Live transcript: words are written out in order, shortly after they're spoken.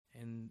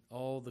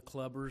all the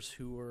clubbers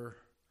who are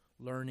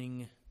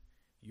learning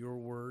your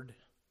word.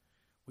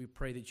 We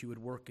pray that you would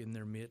work in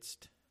their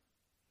midst.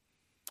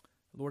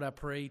 Lord, I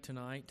pray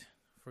tonight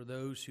for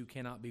those who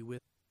cannot be with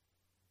us.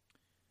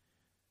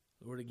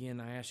 Lord, again,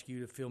 I ask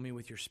you to fill me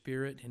with your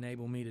Spirit,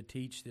 enable me to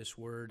teach this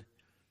word,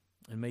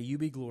 and may you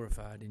be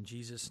glorified. In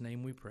Jesus'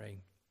 name we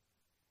pray,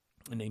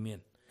 and amen.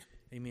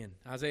 Amen.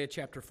 Isaiah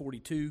chapter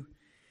 42.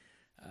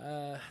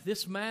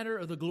 This matter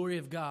of the glory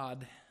of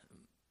God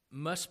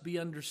must be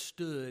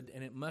understood,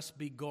 and it must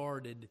be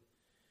guarded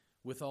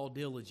with all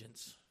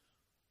diligence.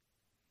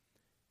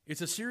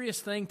 It's a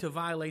serious thing to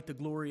violate the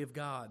glory of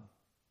God.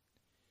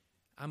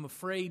 I'm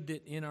afraid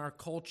that in our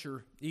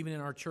culture, even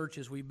in our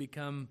churches, we've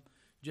become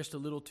just a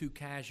little too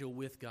casual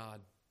with God.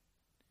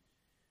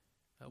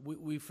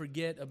 We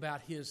forget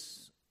about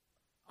His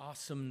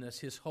awesomeness,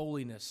 His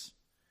holiness,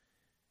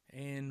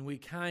 and we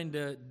kind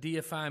of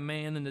deify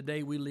man in the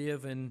day we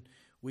live, and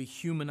we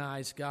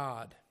humanize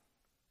God.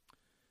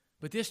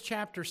 But this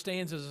chapter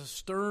stands as a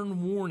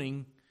stern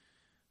warning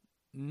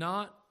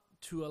not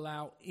to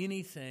allow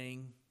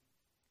anything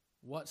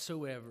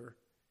whatsoever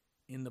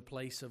in the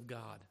place of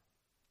God.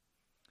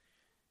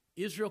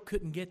 Israel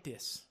couldn't get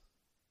this.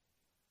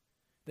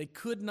 They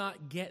could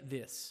not get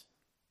this.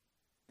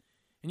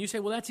 And you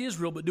say, well, that's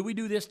Israel, but do we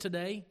do this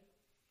today?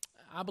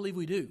 I believe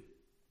we do.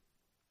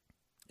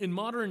 In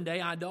modern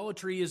day,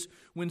 idolatry is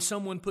when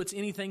someone puts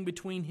anything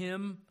between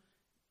him,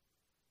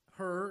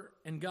 her,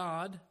 and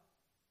God,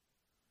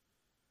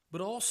 but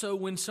also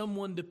when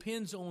someone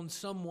depends on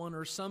someone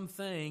or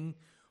something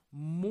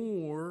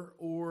more,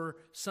 or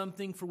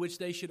something for which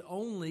they should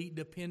only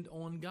depend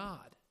on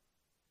God.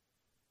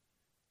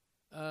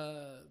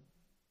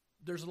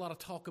 There's a lot of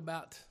talk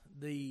about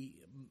the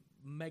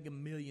mega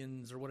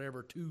millions or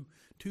whatever,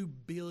 $2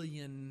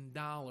 billion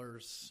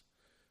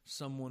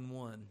someone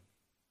won.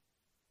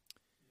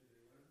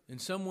 And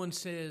someone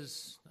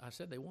says, I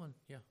said they won,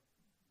 yeah.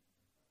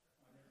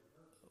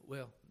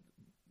 Well,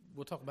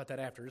 we'll talk about that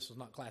after. This was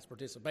not class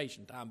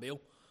participation time, Bill.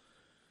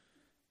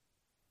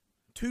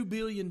 $2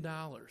 billion.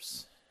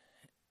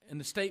 And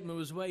the statement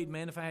was made,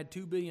 man, if I had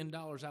 $2 billion,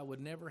 I would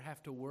never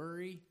have to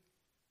worry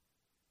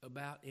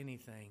about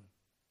anything.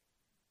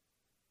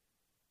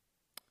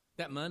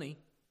 That money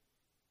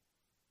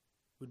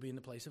would be in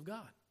the place of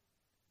God.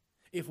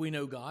 If we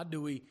know God,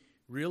 do we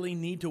really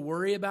need to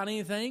worry about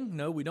anything?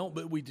 No, we don't,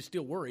 but we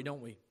still worry,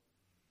 don't we?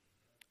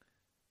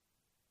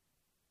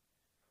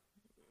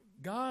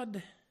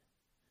 God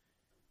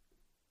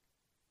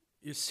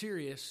is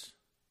serious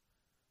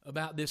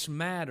about this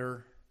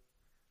matter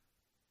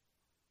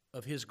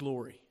of His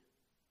glory.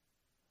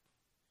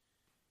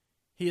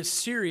 He is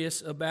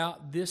serious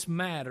about this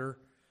matter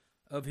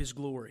of His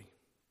glory.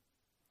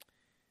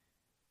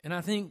 And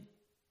I think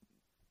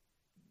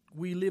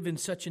we live in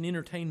such an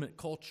entertainment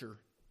culture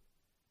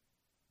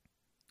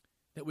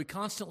that we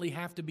constantly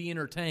have to be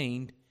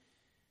entertained,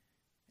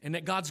 and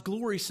that God's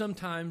glory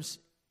sometimes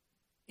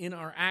in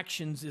our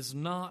actions is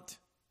not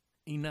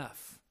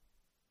enough.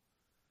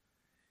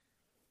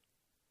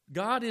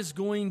 God is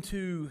going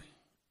to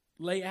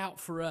lay out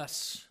for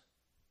us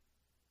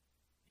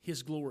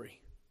His glory.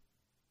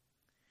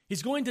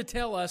 He's going to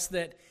tell us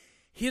that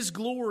His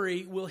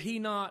glory will He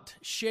not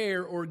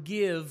share or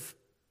give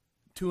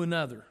to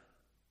another.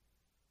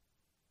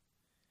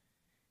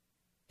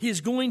 He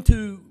is going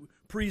to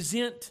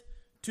present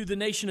to the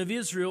nation of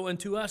Israel and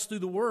to us through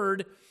the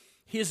Word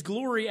His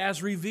glory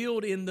as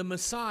revealed in the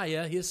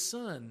Messiah, His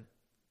Son.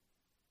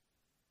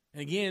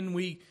 Again,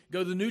 we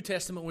go to the New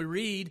Testament, we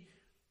read,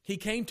 He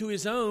came to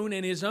His own,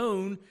 and His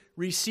own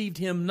received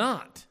Him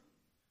not.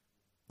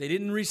 They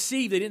didn't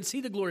see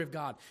the glory of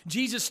God.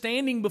 Jesus,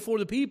 standing before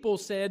the people,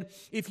 said,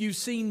 if you've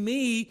seen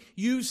me,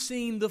 you've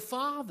seen the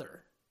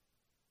Father.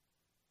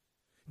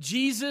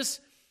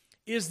 Jesus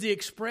is the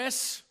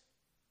express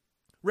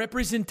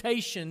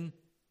representation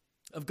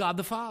of God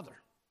the Father.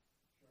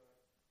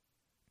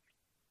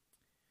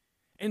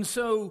 And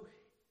so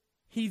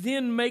He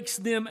then makes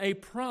them a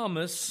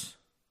promise,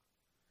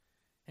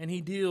 and He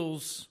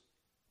deals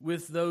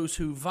with those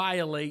who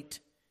violate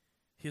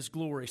His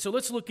glory. So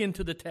let's look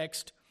into the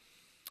text.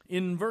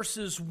 In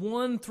verses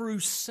 1 through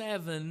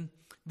 7,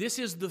 this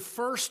is the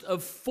first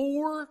of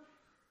 4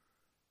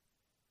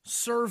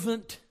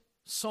 servant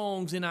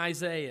songs in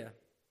Isaiah.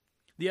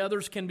 The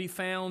others can be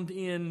found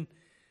in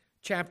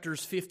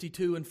chapters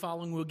 52 and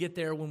following. We'll get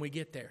there when we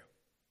get there.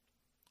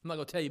 I'm not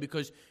going to tell you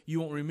because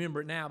you won't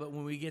remember it now, but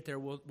when we get there,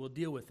 we'll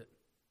deal with it.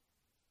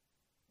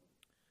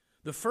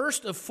 The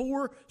first of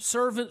 4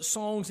 servant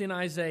songs in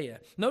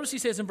Isaiah. Notice he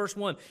says in verse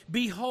 1,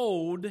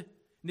 behold,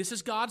 this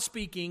is God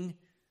speaking,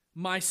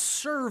 my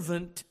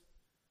servant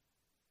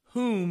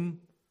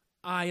whom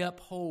I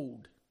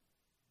uphold.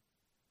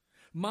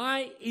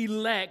 My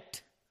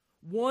elect,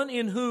 one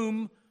in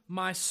whom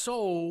my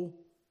soul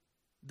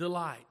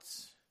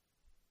delights.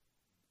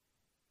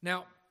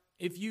 Now,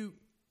 if you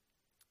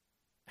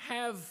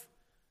have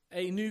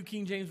a New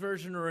King James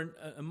Version or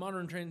a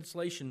modern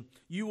translation,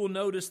 you will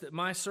notice that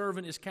my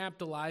servant is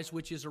capitalized,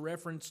 which is a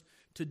reference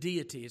to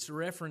deity. It's a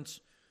reference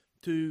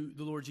to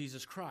the Lord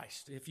Jesus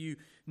Christ. If you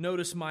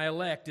notice, my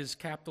elect is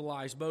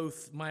capitalized.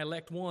 Both my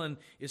elect one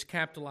is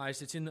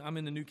capitalized. I'm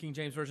in the New King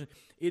James Version.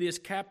 It is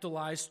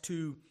capitalized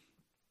to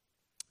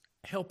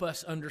help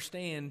us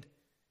understand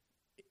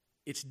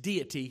its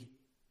deity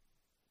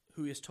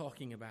who he is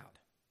talking about.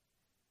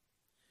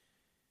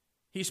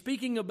 He's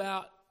speaking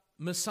about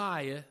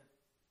Messiah,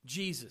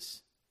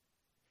 Jesus.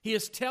 He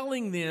is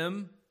telling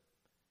them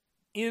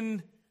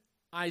in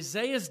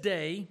Isaiah's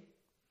day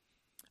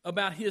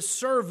about his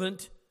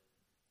servant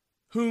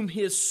whom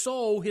his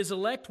soul, his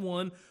elect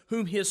one,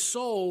 whom his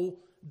soul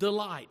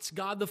delights.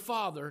 God the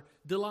Father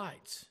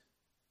delights.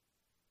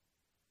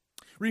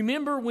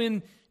 Remember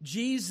when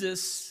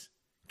Jesus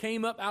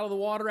came up out of the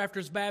water after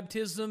his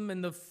baptism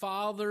and the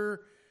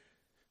Father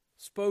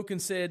spoke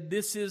and said,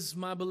 "This is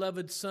my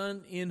beloved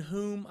Son in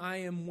whom I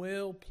am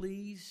well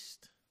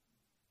pleased,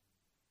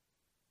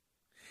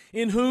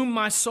 in whom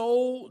my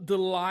soul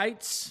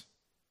delights."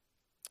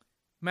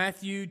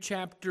 Matthew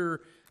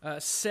chapter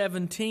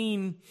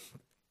 17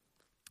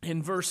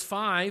 in verse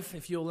 5,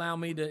 if you'll allow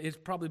me to, it's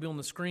probably be on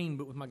the screen,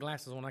 but with my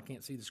glasses on I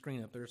can't see the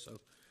screen up there, so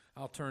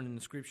I'll turn in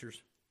the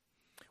Scriptures.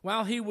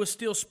 While he was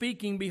still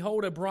speaking,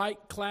 behold, a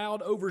bright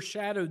cloud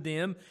overshadowed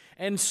them,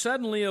 and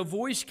suddenly a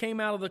voice came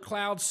out of the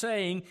cloud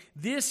saying,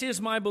 "This is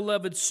my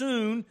beloved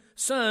Son,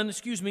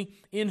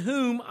 in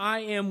whom I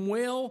am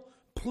well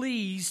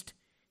pleased.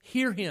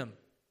 Hear him."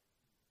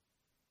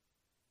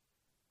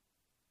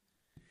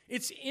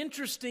 It's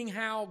interesting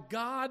how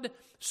God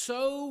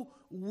so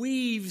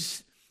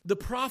weaves the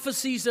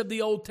prophecies of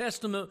the Old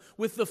Testament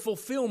with the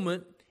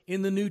fulfillment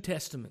in the New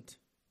Testament.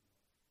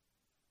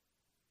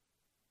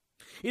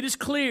 It is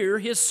clear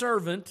his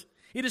servant,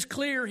 it is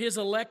clear his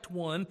elect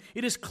one,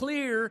 it is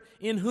clear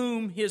in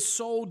whom his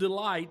soul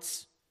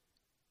delights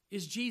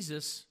is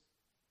Jesus,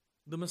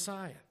 the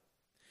Messiah.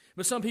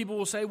 But some people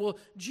will say, well,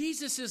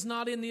 Jesus is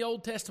not in the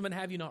Old Testament.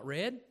 Have you not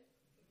read?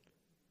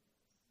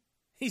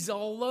 He's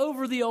all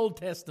over the Old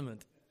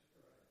Testament.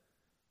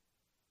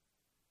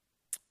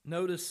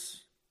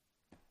 Notice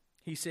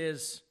he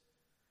says,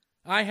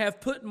 "I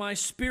have put my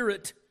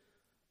Spirit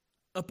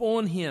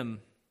upon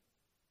him."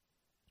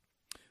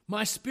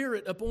 My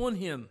Spirit upon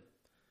him.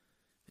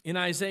 In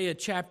Isaiah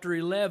chapter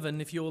 11,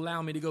 if you'll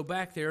allow me to go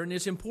back there, and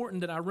it's important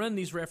that I run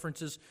these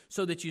references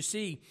so that you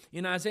see.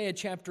 In Isaiah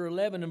chapter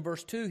 11 and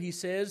verse 2, he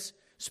says,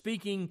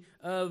 speaking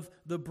of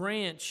the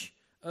branch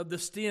of the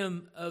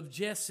stem of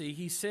Jesse,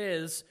 he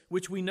says,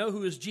 which we know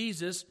who is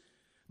Jesus,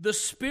 "The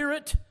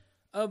Spirit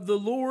of the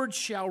Lord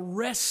shall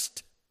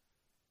rest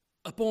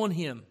upon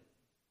him."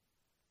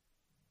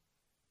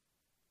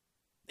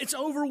 It's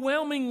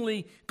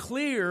overwhelmingly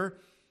clear.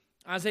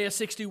 Isaiah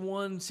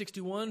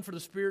 61:61, "For the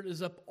Spirit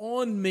is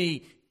upon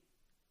me."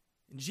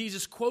 And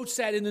Jesus quotes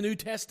that in the New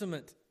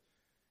Testament.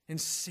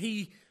 And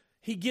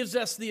he gives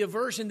us the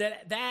aversion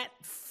that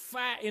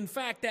in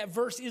fact, that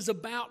verse is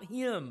about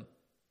him.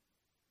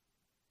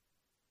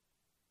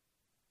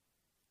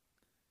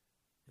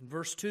 In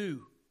verse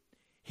 2,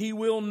 "He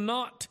will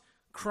not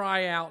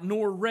cry out,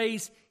 nor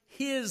raise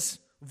his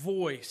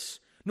voice,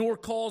 nor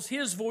cause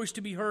his voice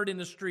to be heard in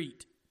the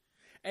street.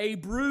 A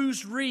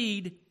bruised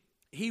reed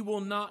he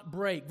will not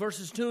break."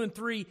 Verses 2 and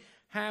 3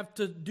 have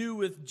to do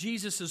with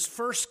Jesus'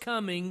 first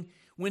coming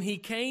when he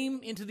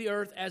came into the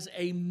earth as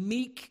a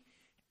meek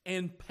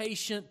and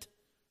patient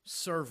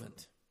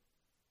servant.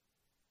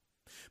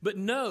 But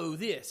know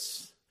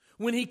this,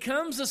 when he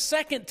comes a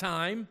second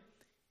time,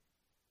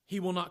 he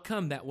will not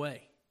come that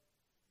way.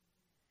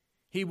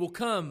 He will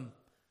come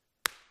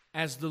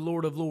as the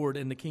Lord of Lords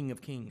and the King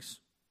of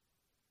Kings.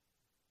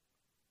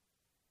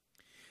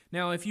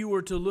 Now, if you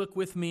were to look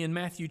with me in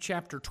Matthew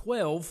chapter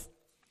 12,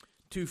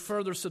 to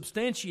further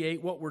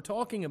substantiate what we're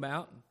talking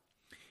about,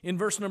 in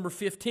verse number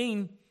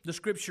 15, the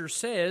Scripture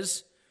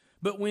says,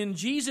 "But when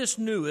Jesus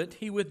knew it,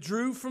 he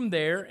withdrew from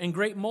there, and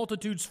great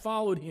multitudes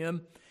followed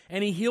him,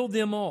 and he healed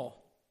them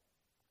all.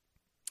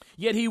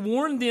 Yet he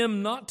warned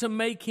them not to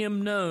make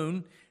him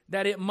known,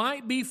 that it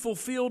might be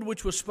fulfilled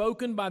which was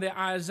spoken by the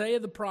Isaiah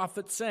the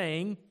prophet,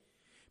 saying,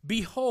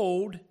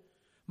 Behold,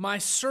 my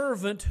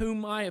servant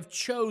whom I have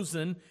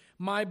chosen,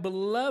 my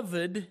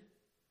beloved,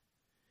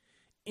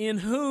 in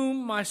whom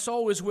my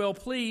soul is well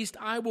pleased.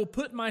 I will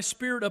put my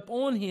Spirit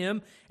upon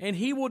him, and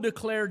he will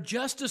declare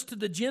justice to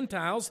the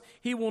Gentiles.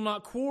 He will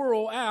not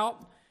quarrel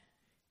out,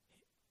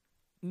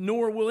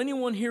 nor will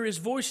anyone hear his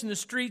voice in the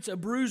streets. A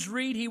bruised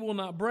reed he will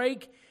not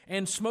break,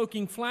 and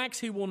smoking flax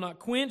he will not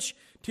quench,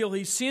 till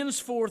he sends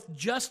forth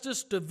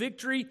justice to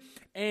victory,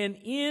 and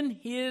in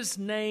his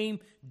name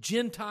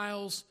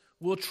Gentiles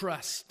will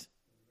trust."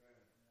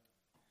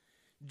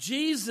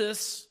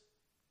 Jesus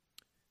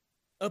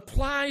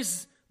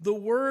applies the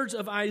words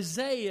of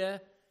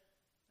Isaiah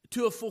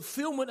to a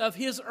fulfillment of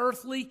his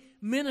earthly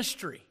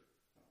ministry.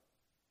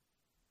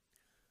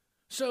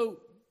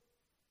 So,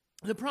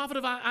 the prophet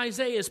of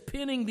Isaiah is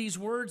penning these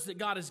words that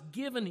God has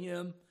given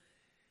him,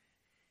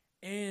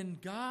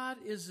 and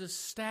God is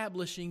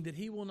establishing that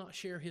he will not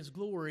share his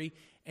glory,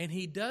 and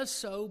he does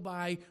so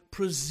by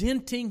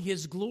presenting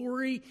his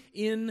glory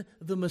in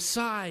the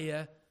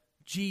Messiah,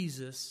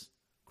 Jesus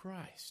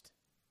Christ.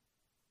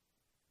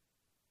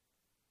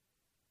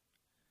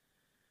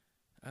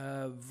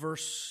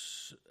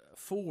 Verse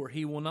 4,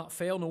 He will not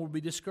fail nor will be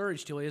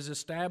discouraged till He has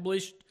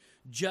established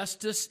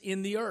justice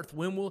in the earth.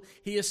 When will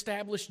He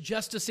establish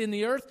justice in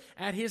the earth?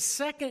 At His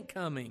second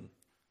coming.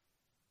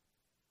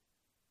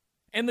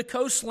 And the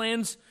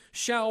coastlands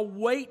shall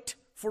wait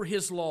for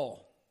His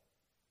law.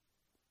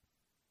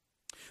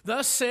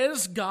 Thus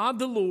says God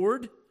the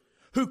Lord,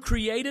 who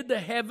created the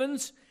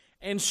heavens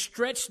and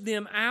stretched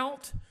them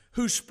out,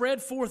 who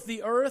spread forth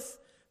the earth,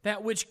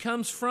 that which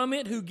comes from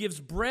it, who gives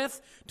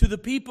breath to the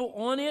people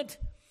on it,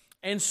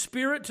 and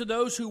spirit to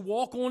those who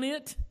walk on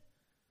it.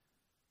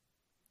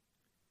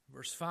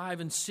 Verse 5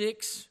 and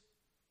 6,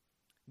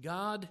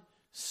 God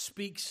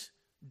speaks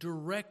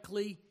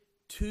directly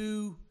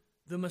to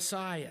the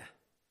Messiah.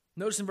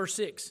 Notice in verse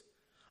 6,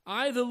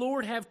 I, the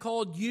Lord, have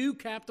called you,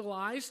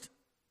 capitalized,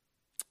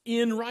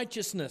 in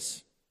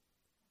righteousness,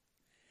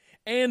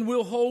 and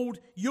will hold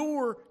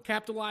your,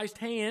 capitalized,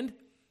 hand,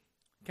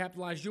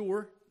 capitalized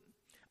your.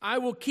 I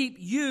will keep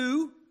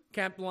you,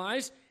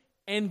 capitalized,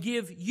 and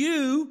give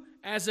you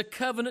as a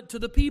covenant to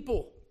the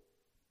people.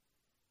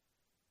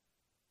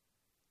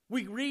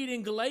 We read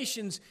in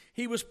Galatians,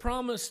 He was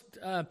promised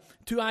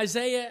to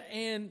Isaiah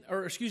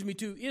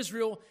to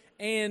Israel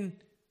and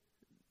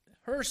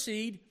her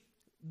seed.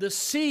 The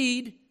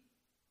seed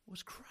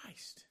was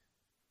Christ.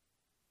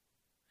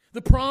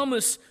 The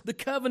promise, the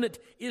covenant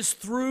is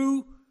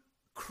through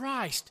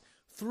Christ,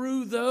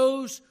 through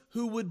those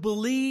who would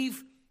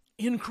believe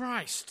in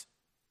Christ.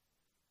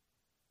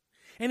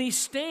 And He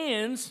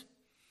stands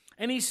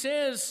and He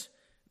says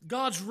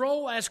God's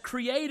role as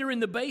creator in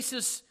the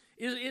basis,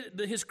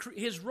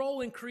 His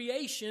role in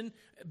creation,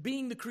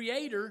 being the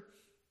creator,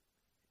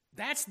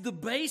 that's the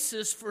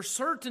basis for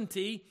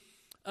certainty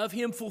of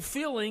Him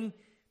fulfilling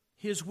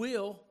His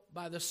will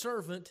by the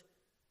servant,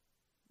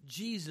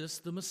 Jesus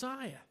the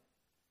Messiah.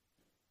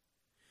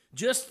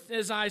 Just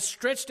as I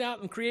stretched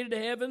out and created the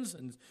heavens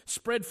and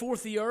spread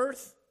forth the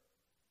earth,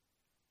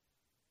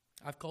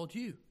 I've called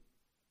you.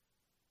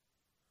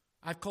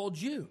 I've called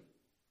you.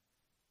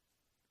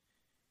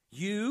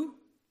 You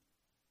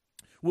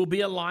will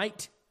be a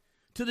light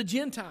to the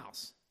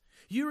Gentiles.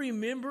 You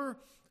remember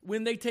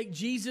when they take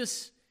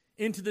Jesus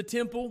into the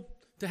temple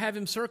to have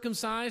Him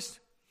circumcised,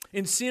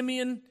 and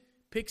Simeon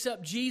picks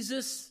up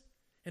Jesus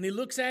and he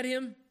looks at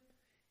him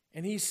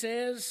and he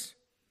says,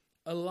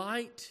 a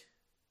light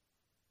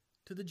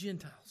to the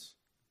Gentiles.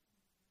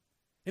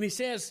 And he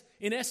says,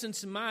 in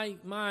essence,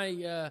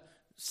 my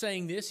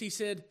saying this, he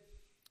said,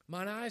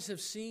 mine eyes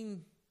have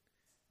seen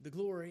the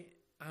glory.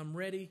 I'm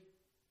ready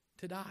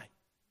to die.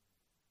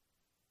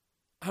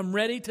 I'm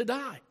ready to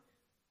die.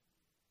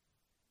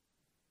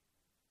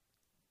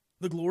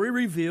 The glory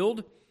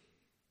revealed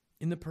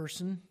in the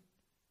person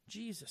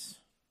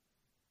Jesus.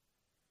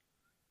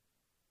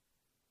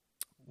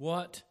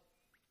 What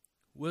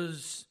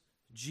was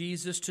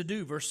Jesus to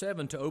do? Verse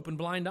 7, to open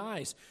blind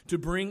eyes, to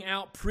bring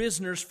out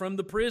prisoners from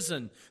the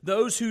prison,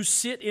 those who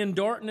sit in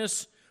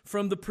darkness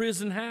from the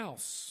prison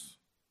house.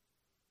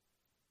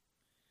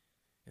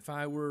 If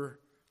I were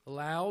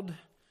allowed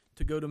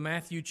to go to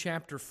Matthew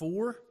chapter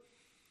 4,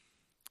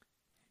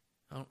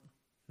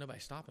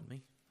 nobody's stopping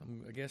me.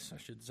 I guess I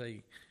should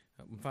say,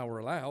 if I were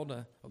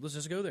allowed, let's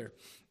just go there.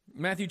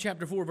 Matthew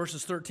chapter 4,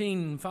 verses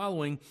 13 and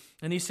following,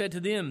 and He said to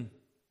them,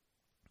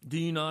 do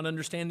you not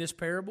understand this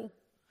parable?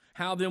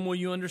 How then will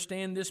you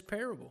understand this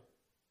parable?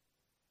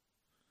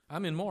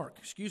 I'm in Mark,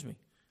 excuse me.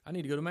 I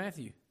need to go to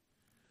Matthew.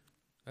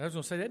 I was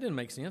going to say that didn't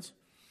make sense.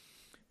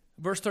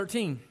 Verse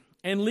 13,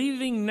 and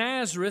leaving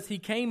Nazareth, He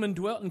came and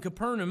dwelt in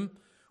Capernaum,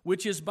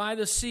 which is by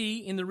the sea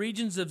in the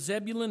regions of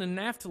Zebulun and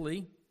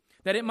Naphtali,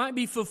 that it might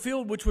be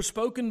fulfilled which was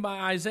spoken by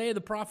Isaiah the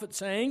prophet,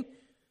 saying,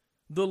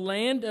 the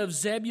land of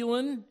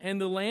Zebulun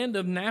and the land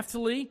of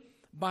Naphtali,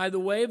 by the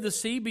way of the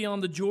sea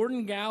beyond the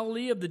Jordan,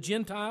 Galilee of the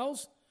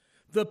Gentiles,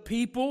 the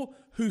people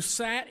who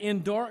sat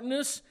in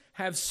darkness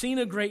have seen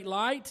a great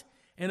light,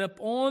 and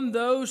upon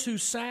those who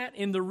sat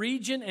in the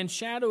region and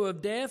shadow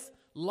of death,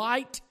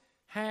 light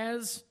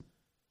has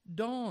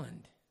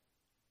dawned.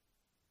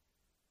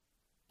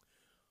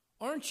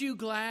 Aren't you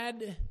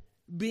glad,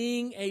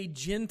 being a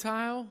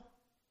Gentile,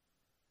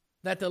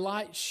 that the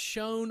light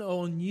shone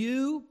on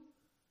you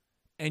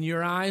and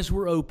your eyes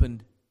were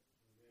opened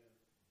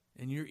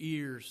and your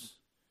ears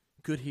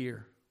could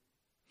hear?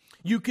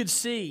 You could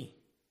see.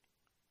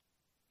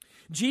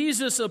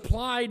 Jesus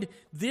applied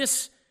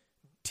this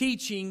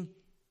teaching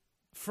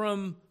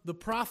from the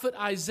prophet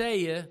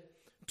Isaiah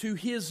to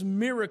His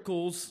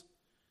miracles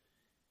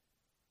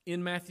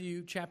in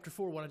Matthew chapter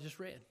 4, what I just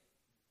read.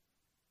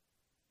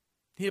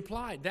 He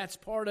applied. That's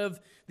part of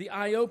the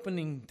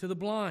eye-opening to the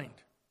blind.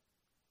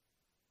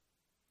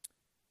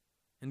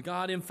 And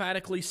God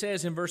emphatically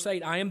says in verse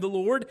 8, I am the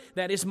Lord,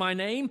 that is my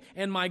name,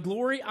 and my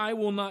glory I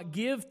will not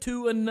give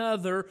to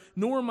another,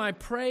 nor my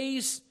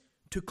praise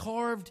to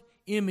carved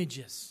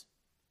images.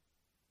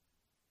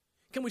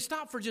 Can we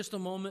stop for just a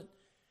moment?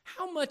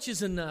 How much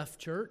is enough,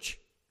 church?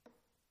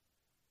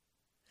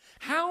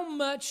 How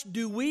much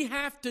do we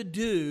have to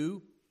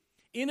do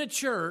in a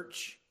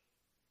church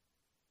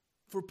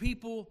for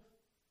people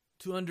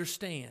to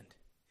understand?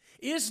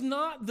 Is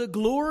not the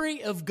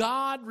glory of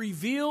God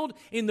revealed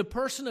in the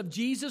person of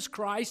Jesus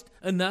Christ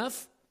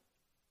enough?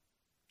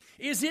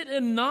 Is it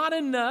not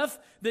enough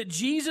that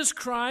Jesus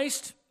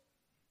Christ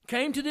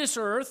came to this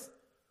earth,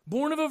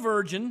 born of a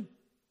virgin,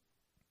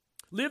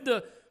 lived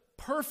a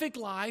perfect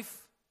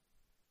life,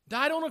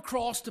 died on a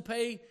cross to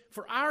pay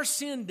for our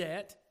sin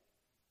debt,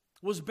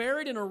 was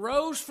buried and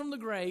arose from the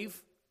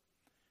grave,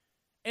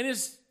 and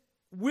is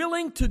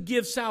willing to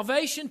give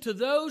salvation to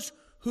those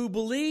who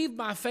believe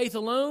by faith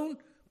alone,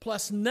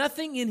 plus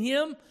nothing in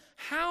Him?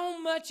 How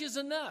much is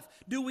enough?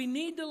 Do we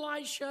need the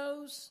light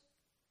shows?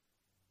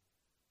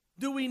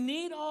 Do we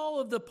need all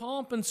of the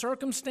pomp and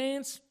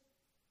circumstance?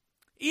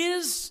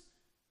 Is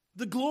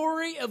the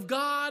glory of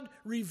God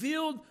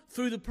revealed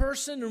through the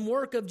person and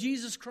work of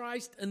Jesus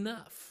Christ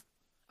enough?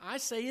 I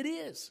say it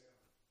is.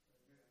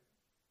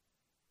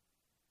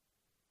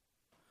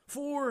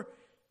 For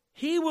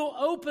He will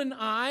open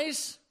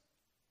eyes,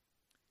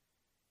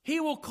 He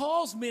will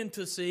cause men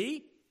to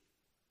see,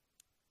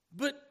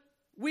 but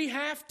we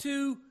have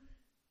to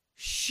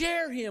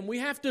share Him, we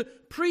have to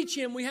preach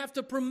Him, we have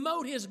to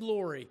promote His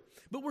glory.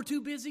 But we're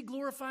too busy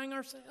glorifying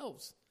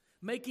ourselves,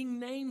 making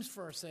names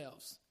for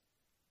ourselves.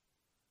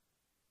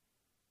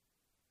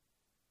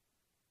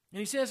 And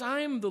He says, I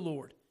am the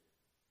Lord.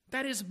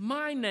 That is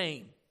my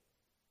name.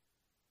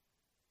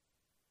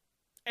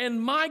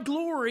 And my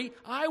glory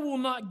I will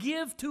not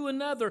give to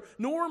another,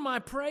 nor my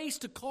praise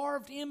to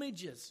carved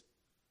images.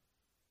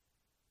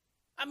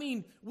 I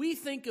mean, we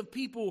think of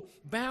people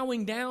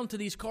bowing down to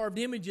these carved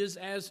images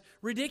as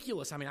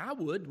ridiculous. I mean, I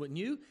would, wouldn't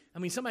you? I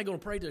mean, somebody going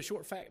to pray to a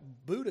short, fat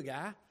Buddha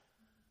guy.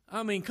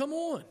 I mean, come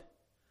on.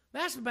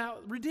 That's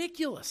about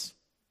ridiculous.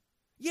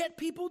 Yet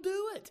people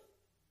do it.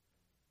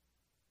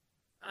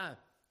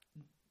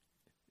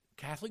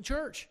 Catholic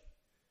Church.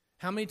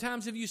 How many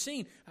times have you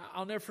seen?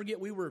 I'll never forget,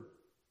 we were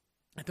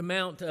at the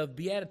Mount of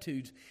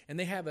Beatitudes, and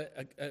they have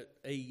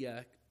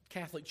a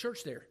Catholic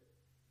church there.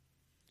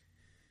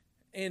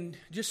 And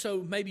just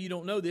so maybe you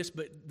don't know this,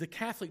 but the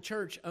Catholic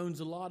Church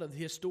owns a lot of the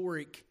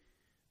historic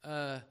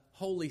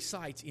holy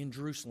sites in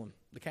Jerusalem.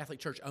 The Catholic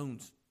Church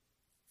owns.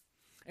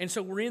 And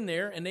so we're in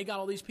there, and they got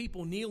all these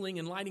people kneeling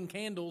and lighting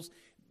candles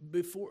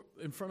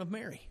in front of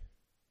Mary.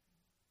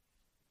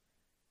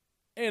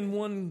 And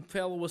one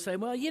fellow will say,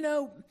 well, you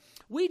know,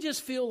 we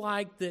just feel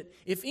like that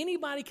if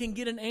anybody can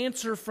get an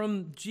answer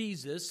from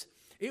Jesus,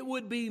 it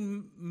would be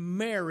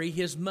Mary,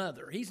 His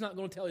mother. He's not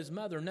going to tell His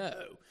mother no.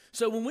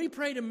 So when we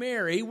pray to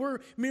Mary, we're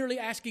merely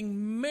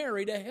asking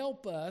Mary to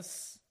help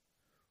us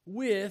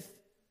with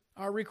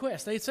our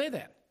request. They'd say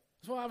that.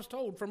 That's what I was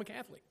told from a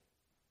Catholic.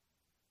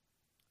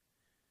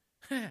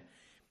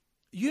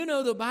 You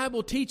know, the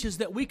Bible teaches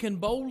that we can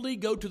boldly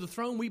go to the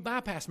throne. We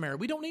bypass Mary.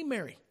 We don't need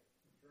Mary.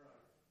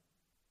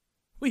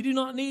 We do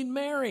not need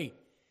Mary.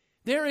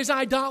 There is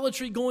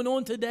idolatry going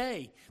on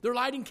today. They're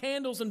lighting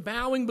candles and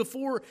bowing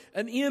before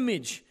an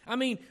image. I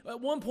mean, at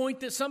one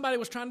point that somebody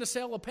was trying to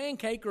sell a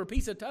pancake or a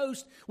piece of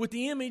toast with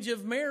the image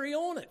of Mary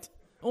on it,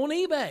 on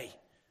eBay.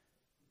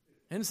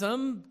 And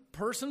some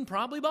person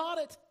probably bought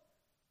it.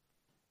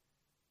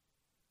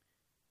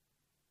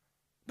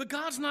 But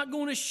God's not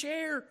going to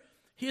share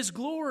His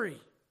glory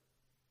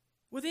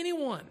with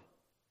anyone.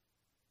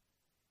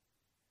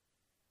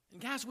 And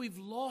guys, we've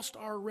lost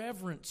our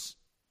reverence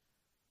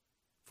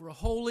for a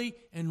holy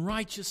and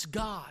righteous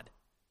God.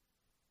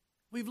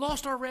 We've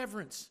lost our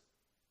reverence.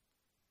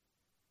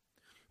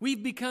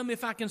 We've become,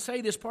 if I can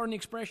say this, pardon the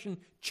expression,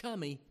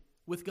 chummy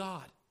with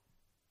God.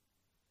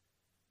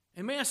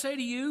 And may I say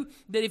to you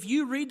that if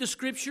you read the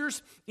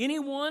Scriptures,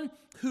 anyone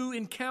who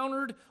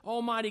encountered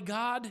Almighty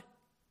God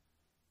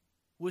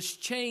was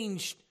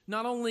changed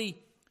not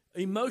only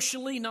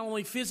emotionally, not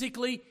only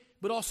physically,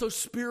 but also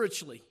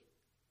spiritually.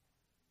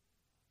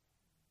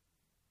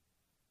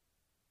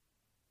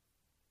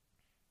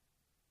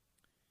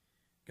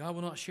 God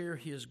will not share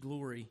His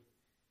glory.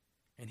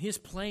 And His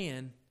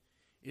plan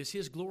is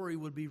His glory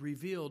would be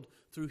revealed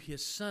through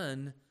His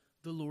Son,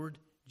 the Lord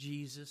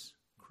Jesus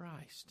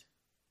Christ.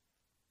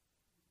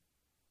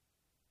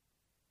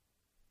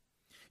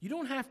 You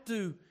don't have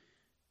to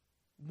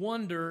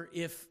wonder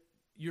if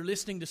you're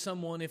listening to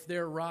someone, if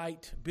they're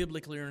right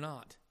biblically or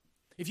not.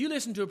 If you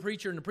listen to a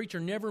preacher and the preacher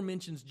never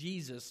mentions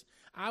Jesus,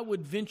 I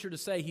would venture to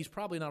say he's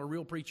probably not a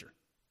real preacher.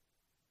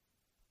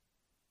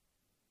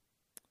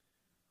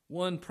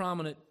 One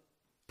prominent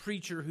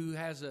preacher who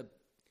has a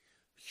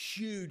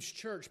huge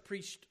church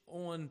preached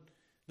on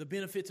the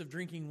benefits of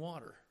drinking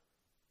water.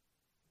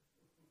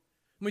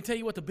 Let me tell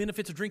you what the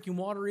benefits of drinking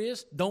water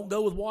is. Don't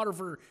go with water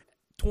for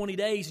 20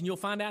 days and you'll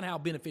find out how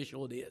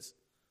beneficial it is.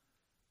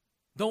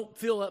 Don't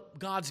fill up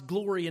God's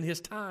glory and His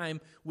time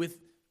with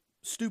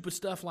stupid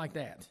stuff like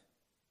that.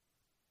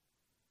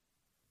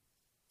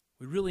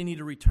 We really need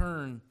to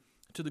return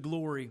to the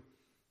glory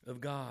of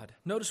God.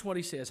 Notice what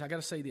He says. I got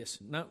to say this.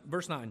 No,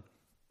 verse 9.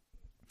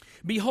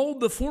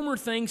 Behold, the former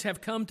things have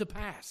come to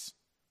pass.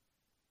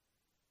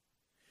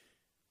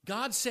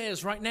 God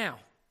says right now,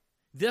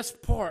 thus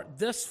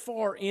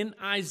far in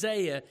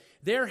Isaiah,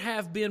 there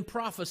have been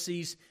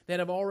prophecies that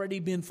have already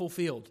been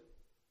fulfilled.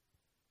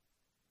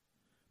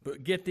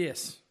 But get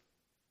this.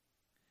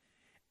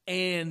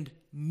 And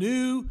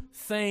new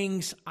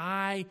things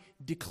I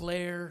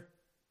declare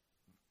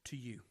to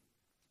you.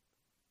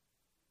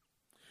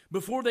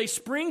 Before they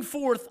spring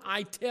forth,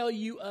 I tell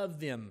you of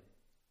them.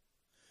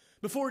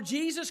 Before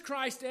Jesus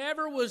Christ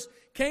ever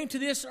came to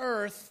this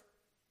earth,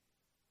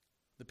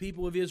 the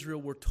people of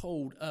Israel were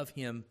told of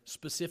Him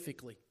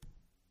specifically.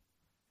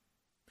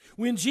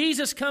 When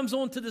Jesus comes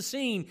onto the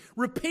scene,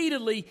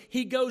 repeatedly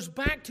He goes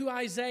back to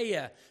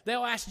Isaiah.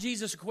 They'll ask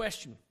Jesus a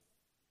question,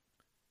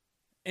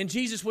 and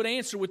Jesus would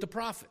answer with the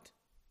prophet.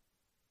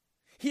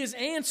 His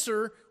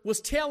answer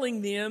was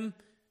telling them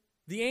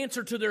the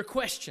answer to their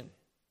question.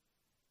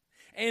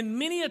 And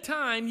many a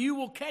time you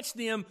will catch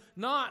them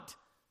not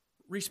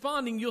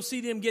responding. You'll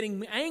see them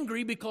getting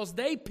angry because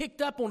they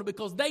picked up on it,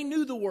 because they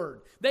knew the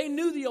Word. They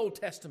knew the Old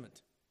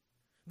Testament.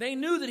 They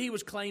knew that He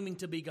was claiming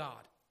to be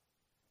God.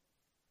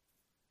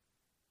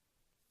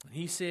 And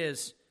He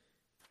says,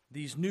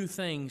 these new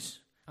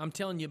things, I'm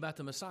telling you about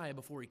the Messiah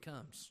before He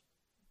comes.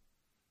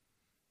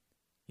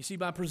 You see,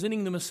 by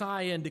presenting the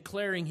Messiah and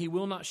declaring He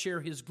will not share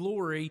His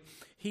glory,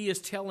 He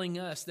is telling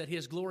us that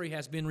His glory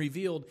has been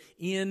revealed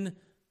in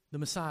the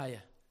Messiah.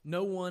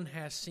 No one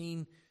has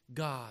seen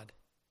God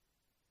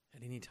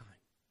at any time.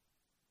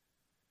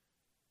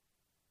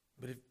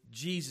 But if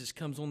Jesus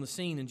comes on the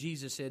scene, and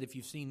Jesus said, if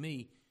you've seen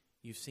me,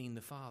 you've seen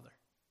the Father.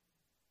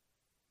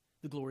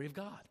 The glory of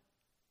God.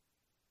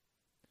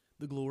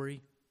 The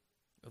glory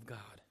of God.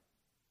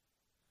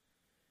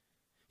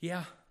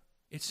 Yeah,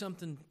 it's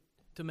something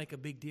to make a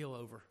big deal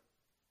over.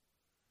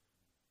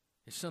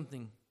 It's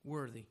something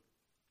worthy.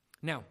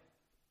 Now,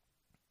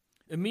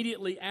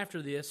 immediately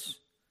after this,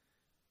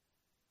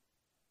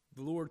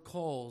 the Lord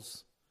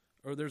calls,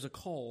 or there's a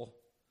call,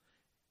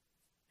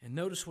 and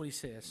notice what He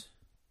says.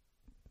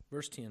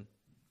 Verse 10.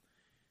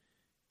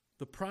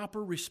 The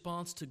proper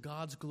response to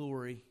God's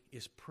glory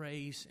is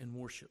praise and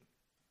worship.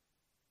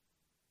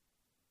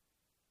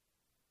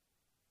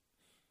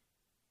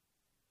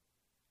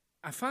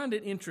 I find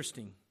it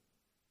interesting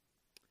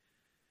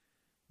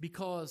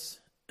because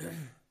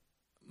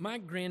my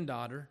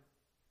granddaughter,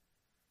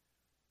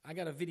 I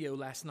got a video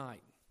last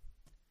night,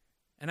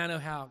 and I know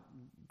how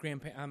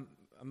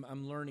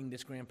I'm learning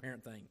this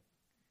grandparent thing.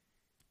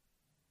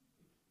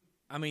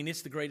 I mean,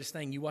 it's the greatest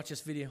thing. You watch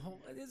this video, oh,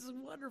 this is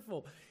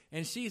wonderful.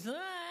 And she's,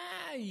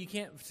 you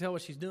can't tell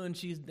what she's doing.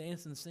 She's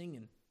dancing,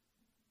 singing.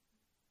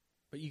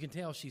 But you can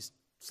tell she's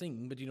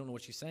singing, but you don't know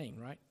what she's saying,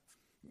 right?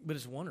 But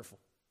it's wonderful.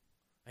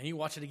 And you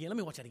watch it again. Let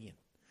me watch that again.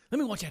 Let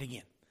me watch that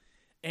again.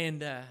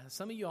 And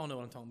some of you all know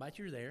what I'm talking about.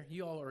 You're there.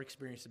 You all are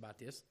experienced about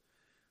this.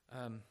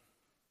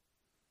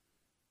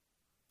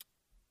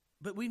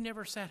 But we've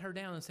never sat her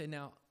down and said,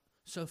 now,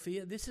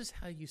 Sophia, this is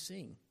how you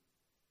sing.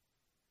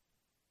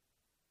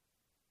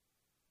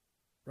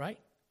 Right?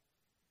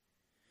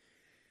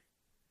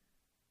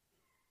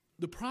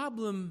 The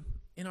problem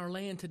in our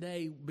land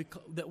today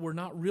that we're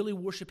not really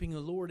worshiping the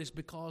Lord is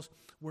because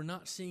we're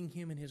not seeing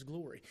Him in His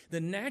glory.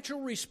 The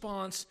natural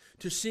response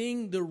to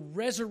seeing the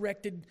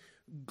resurrected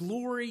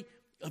glory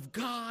of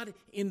God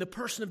in the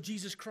person of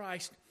Jesus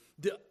Christ,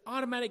 the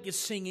automatic is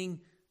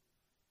singing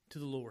to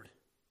the Lord.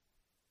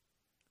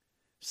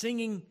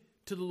 Singing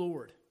to the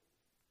Lord.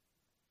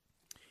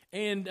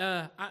 And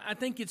I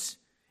think it's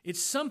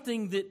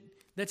something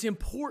that's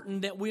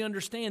important that we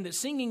understand, that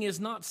singing is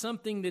not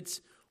something that's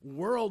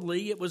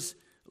worldly. It was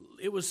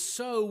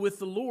so with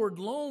the Lord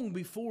long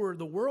before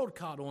the world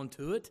caught on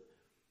to it.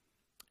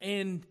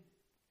 And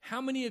how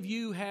many of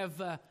you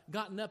have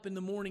gotten up in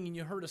the morning and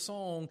you heard a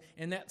song,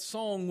 and that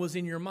song was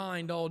in your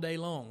mind all day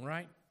long,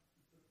 right?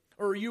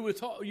 Or you were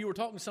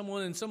talking to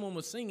someone and someone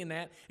was singing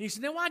that, and you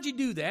said, now why'd you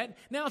do that?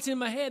 Now it's in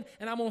my head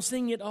and I'm going to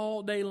sing it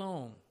all day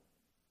long.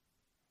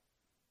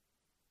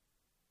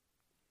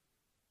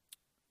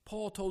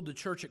 Paul told the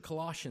church at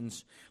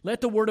Colossians, let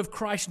the word of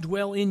Christ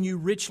dwell in you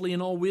richly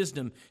in all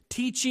wisdom,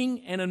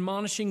 teaching and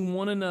admonishing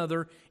one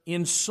another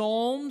in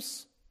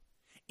psalms,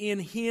 in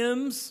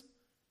hymns,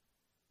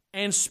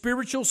 and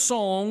spiritual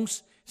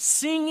songs,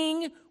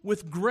 singing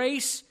with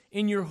grace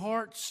in your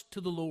hearts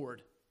to the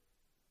Lord.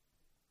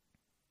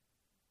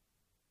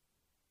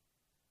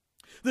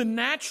 The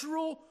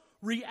natural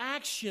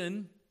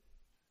reaction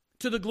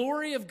to the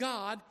glory of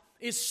God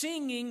is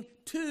singing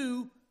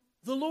to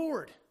the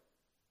Lord.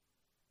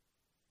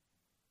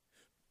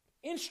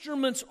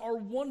 Instruments are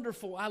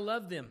wonderful. I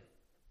love them.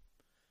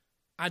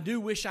 I do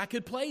wish I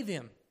could play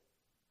them.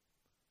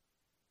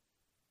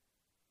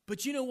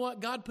 But you know what?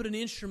 God put an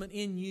instrument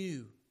in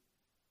you.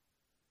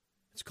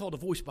 It's called a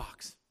voice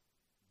box.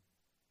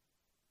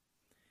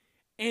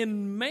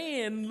 And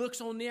man looks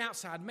on the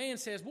outside. Man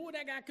says, boy,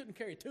 that guy couldn't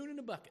carry a tune in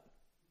a bucket.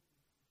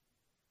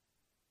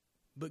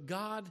 But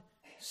God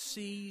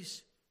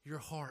sees your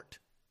heart.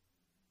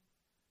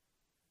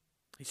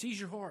 He sees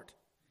your heart.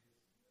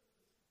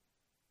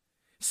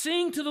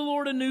 Sing to the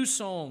Lord a new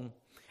song,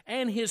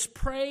 and His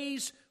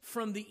praise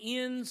from the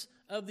ends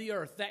of the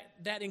earth.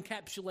 That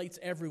encapsulates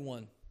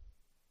everyone.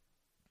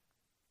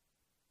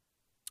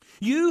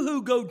 You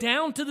who go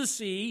down to the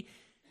sea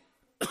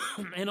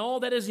and all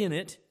that is in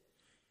it,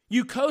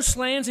 you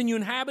coastlands and you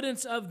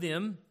inhabitants of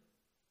them,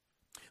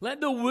 let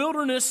the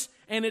wilderness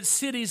and its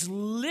cities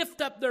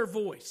lift up their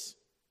voice.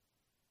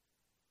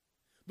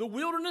 The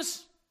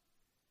wilderness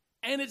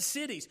and its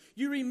cities.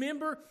 You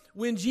remember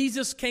when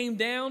Jesus came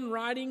down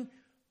riding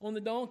on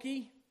the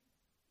donkey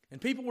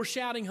and people were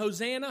shouting,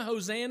 Hosanna,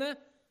 Hosanna.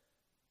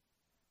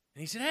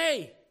 And he said,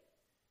 hey,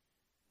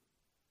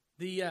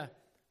 the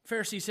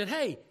Pharisee said,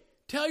 hey,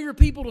 tell your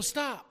people to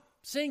stop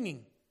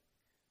singing.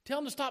 Tell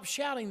them to stop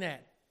shouting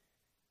that.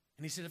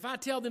 And he said, if I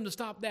tell them to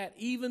stop that,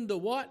 even the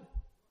what?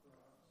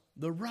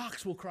 The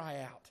rocks will cry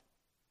out.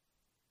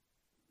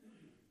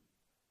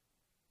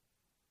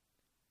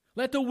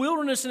 Let the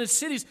wilderness and its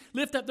cities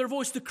lift up their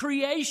voice. The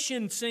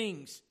creation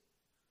sings.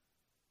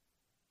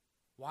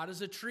 Why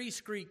does a tree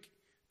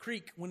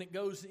creak when it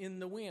goes in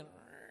the wind?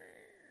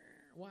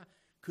 Why?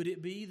 Could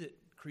it be that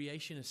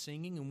creation is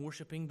singing and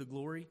worshiping the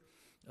glory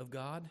of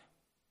God?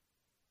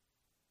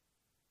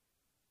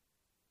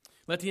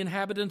 Let the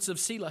inhabitants of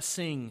Selah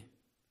sing.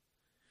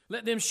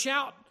 Let them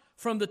shout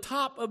from the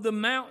top of the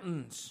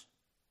mountains.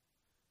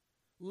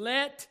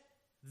 Let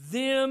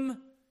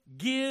them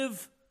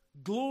give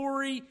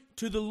glory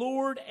to the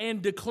Lord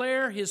and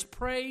declare His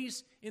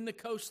praise in the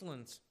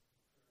coastlands.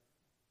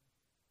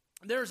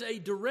 There's a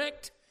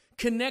direct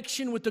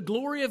connection with the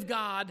glory of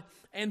God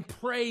and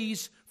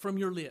praise from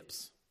your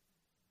lips.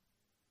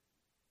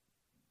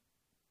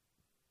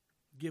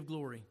 Give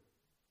glory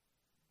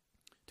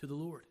to the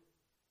Lord.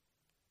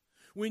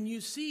 When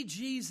you see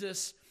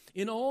Jesus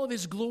in all of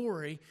His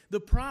glory, the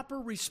proper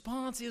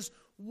response is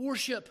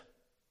worship.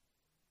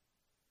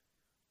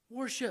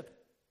 Worship.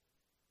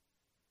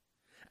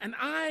 And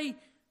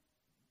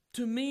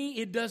to me,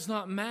 it does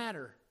not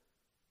matter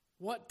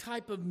what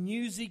type of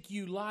music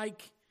you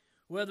like,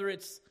 whether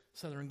it's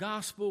Southern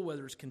gospel,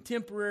 whether it's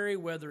contemporary,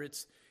 whether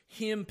it's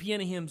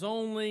piano hymns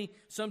only.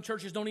 Some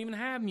churches don't even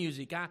have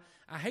music. I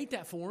hate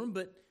that for them,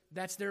 but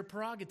that's their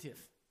prerogative.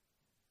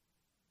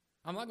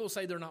 I'm not going to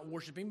say they're not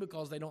worshiping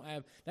because they don't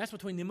have. That's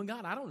between them and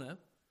God. I don't know.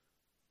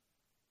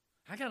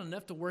 I got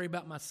enough to worry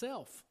about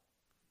myself.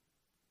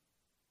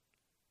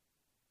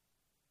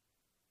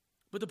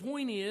 But the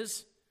point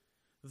is,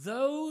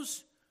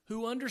 those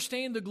who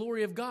understand the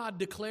glory of God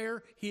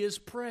declare His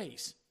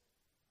praise.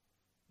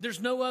 There's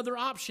no other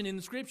option in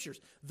the Scriptures.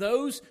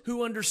 Those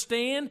who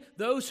understand,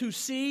 those who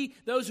see,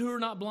 those who are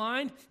not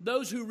blind,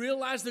 those who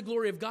realize the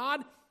glory of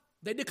God,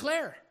 they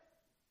declare.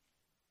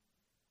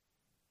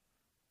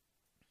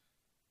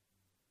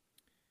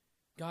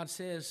 God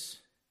says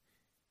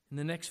in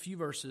the next few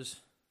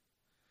verses,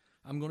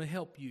 I'm going to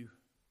help you.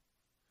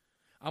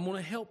 I'm going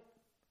to help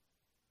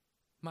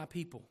my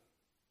people.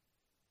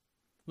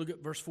 Look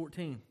at verse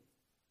 14.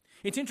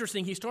 It's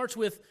interesting. He starts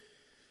with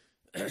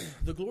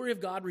the glory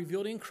of God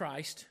revealed in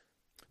Christ,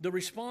 the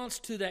response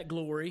to that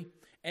glory,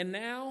 and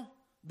now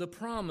the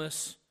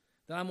promise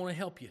that I'm going to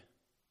help you.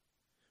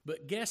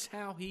 But guess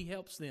how He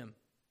helps them?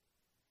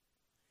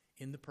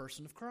 In the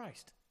person of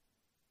Christ.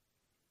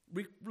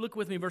 Look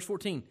with me, verse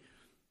 14.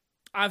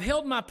 I've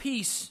held my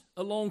peace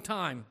a long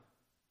time.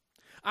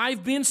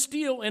 I've been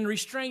still and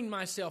restrained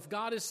myself.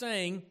 God is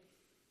saying,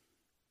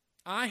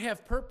 I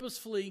have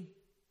purposefully,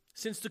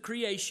 since the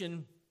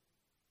creation,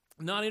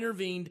 not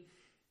intervened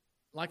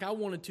like I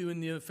wanted to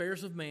in the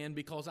affairs of man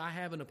because I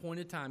have an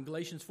appointed time.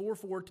 Galatians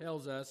 4:4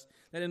 tells us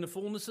that in the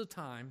fullness of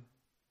time,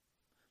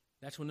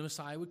 that's when the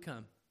Messiah would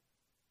come.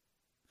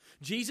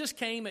 Jesus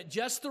came at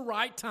just the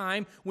right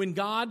time when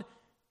God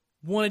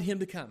wanted Him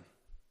to come.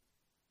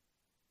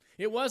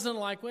 It wasn't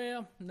like,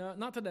 well, no,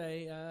 not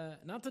today,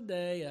 not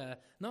today.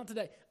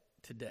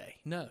 Today,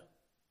 no.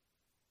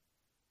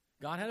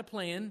 God had a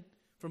plan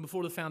from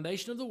before the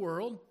foundation of the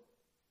world.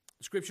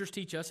 The Scriptures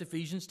teach us,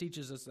 Ephesians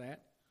teaches us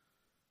that.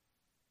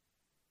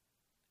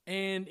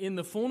 And in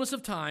the fullness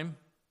of time,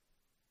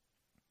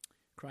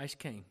 Christ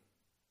came.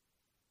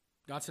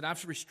 God said,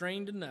 I've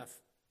restrained enough.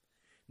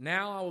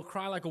 Now I will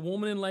cry like a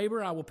woman in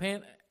labor. I will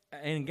pant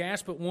and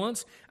gasp at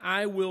once.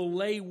 I will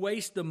lay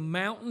waste the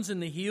mountains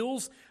and the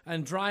hills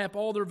and dry up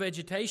all their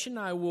vegetation.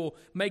 I will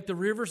make the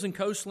rivers and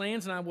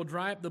coastlands, and I will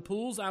dry up the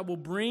pools. I will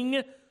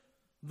bring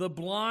the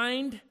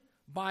blind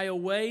by a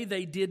way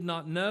they did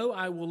not know.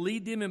 I will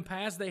lead them in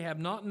paths they have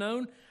not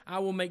known. I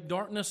will make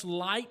darkness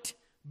light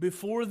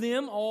before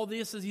them. All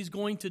this is He's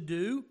going to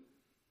do.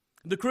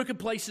 The crooked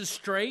places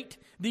straight.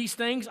 These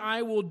things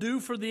I will do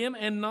for them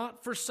and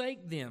not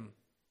forsake them.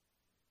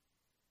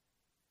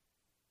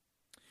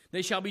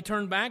 They shall be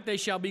turned back. They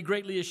shall be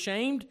greatly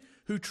ashamed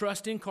who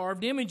trust in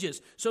carved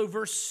images. So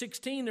verse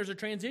 16, there's a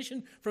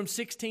transition from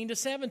 16 to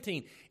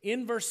 17.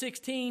 In verse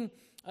 16,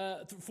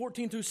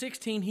 14 through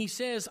 16, He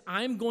says,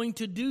 I'm going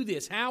to do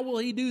this. How will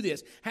He do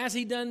this? Has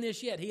He done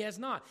this yet? He has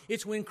not.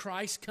 It's when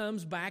Christ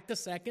comes back the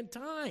second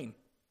time.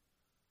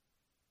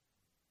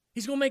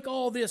 He's going to make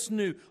all this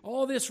new,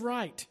 all this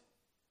right.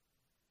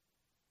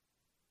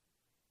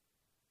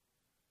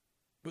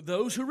 But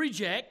those who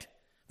reject,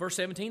 Verse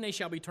 17, they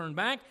shall be turned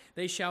back.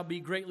 They shall be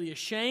greatly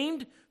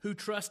ashamed who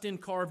trust in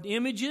carved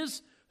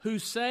images, who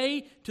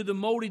say to the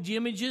molded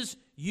images,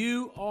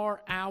 you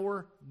are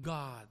our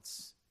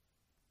gods.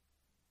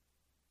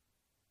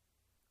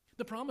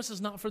 The promise is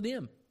not for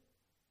them.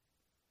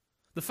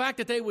 The fact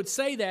that they would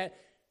say that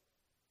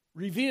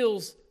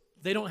reveals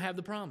they don't have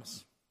the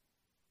promise.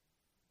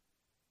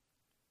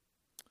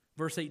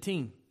 Verse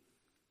 18,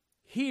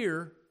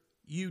 hear,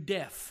 you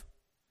deaf,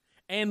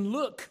 and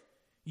look,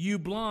 you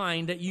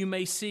blind, that you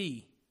may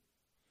see.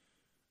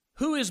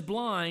 Who is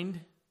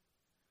blind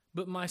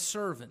but my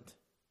servant,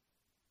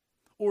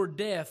 or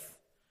deaf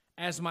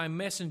as my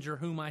messenger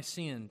whom I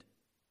send?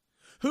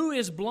 Who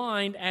is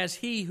blind as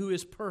he who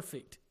is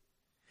perfect,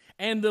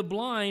 and the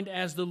blind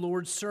as the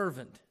Lord's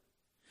servant?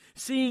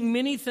 Seeing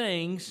many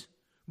things,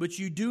 but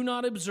you do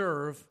not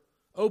observe,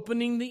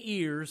 opening the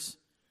ears,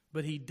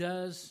 but he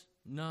does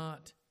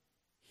not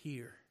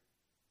hear.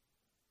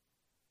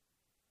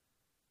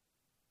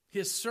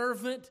 His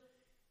servant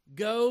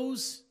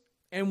goes,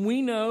 and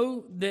we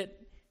know that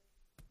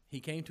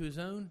he came to his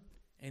own,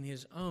 and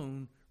his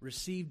own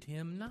received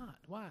him not.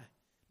 Why?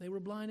 They were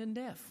blind and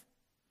deaf.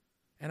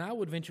 And I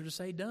would venture to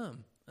say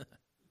dumb.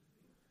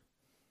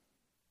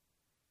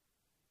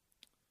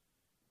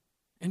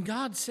 And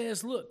God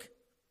says, look,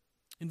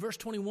 in verse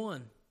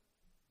 21,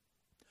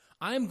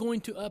 I am going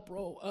to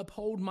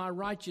uphold my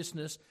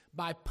righteousness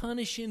by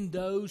punishing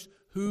those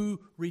who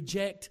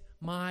reject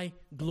my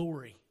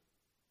glory.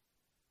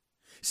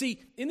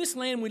 See, in this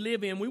land we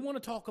live in, we want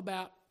to talk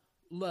about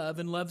love,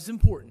 and love is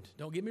important.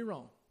 Don't get me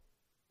wrong.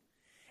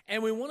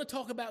 And we want to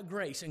talk about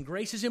grace, and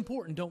grace is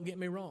important. Don't get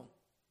me wrong.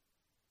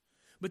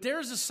 But there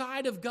is a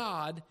side of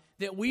God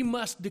that we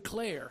must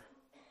declare,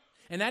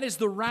 and that is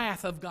the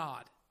wrath of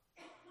God,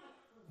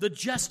 the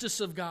justice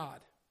of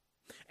God.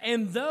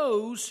 And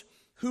those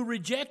who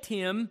reject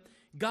Him,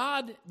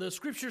 God, the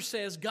Scripture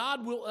says,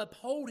 God will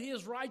uphold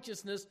His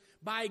righteousness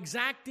by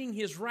exacting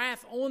His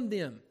wrath on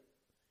them.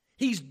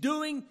 He's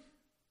doing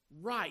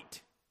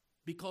right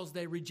because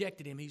they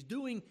rejected Him. He's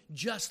doing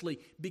justly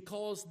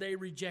because they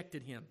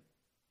rejected Him.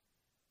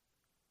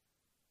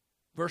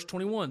 Verse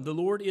 21, the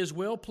Lord is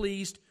well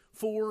pleased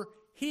for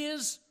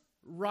His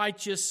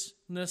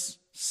righteousness'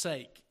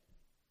 sake.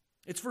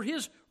 It's for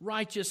His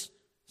righteous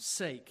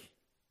sake.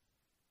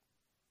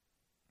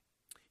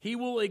 He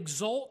will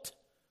exalt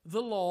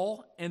the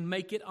law and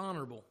make it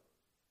honorable.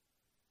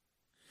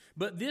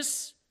 But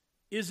this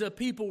is a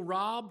people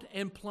robbed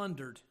and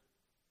plundered.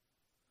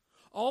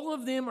 All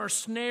of them are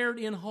snared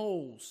in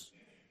holes,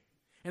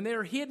 and they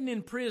are hidden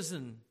in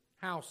prison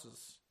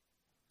houses.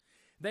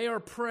 They are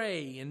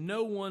prey, and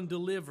no one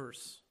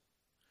delivers.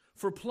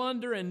 For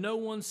plunder, and no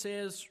one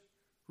says,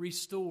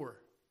 restore.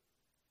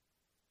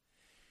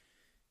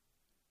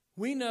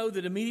 We know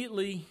that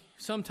immediately,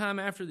 sometime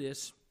after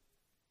this,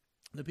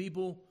 the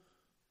people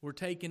were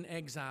taken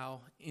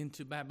exile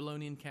into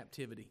Babylonian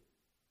captivity.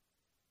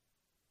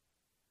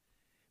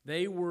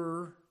 They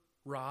were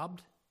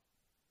robbed.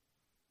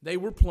 They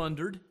were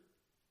plundered.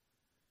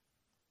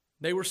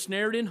 They were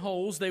snared in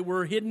holes. They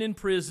were hidden in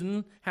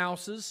prison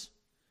houses.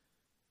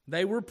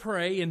 They were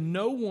prey, and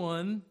no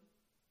one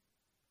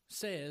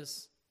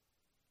says,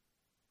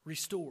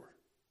 restore.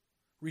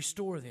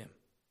 Restore them.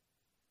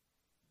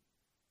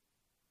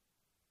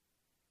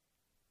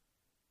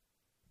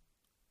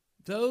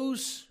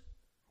 Those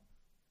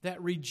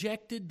that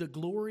rejected the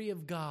glory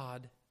of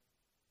God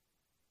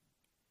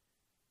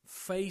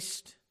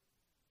faced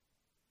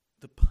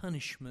the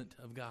punishment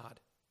of God.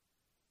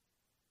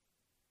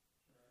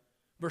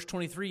 Verse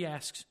 23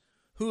 asks,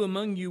 who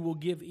among you will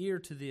give ear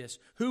to this?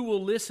 Who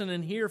will listen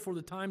and hear for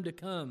the time to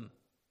come?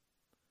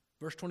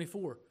 Verse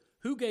 24,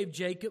 who gave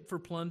Jacob for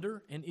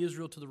plunder and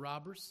Israel to the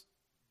robbers?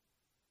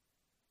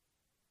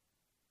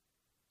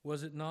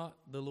 Was it not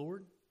the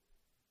Lord?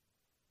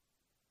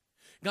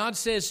 God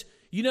says,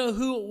 you know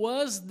who it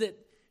was that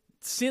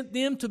sent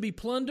them to be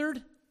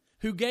plundered?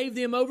 Who gave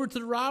them over to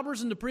the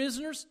robbers and the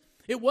prisoners?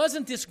 It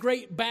wasn't this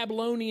great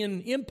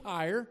Babylonian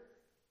empire.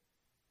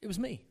 It was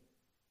me.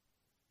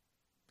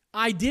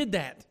 I did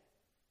that.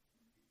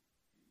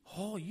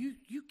 Oh, you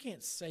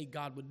can't say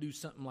God would do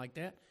something like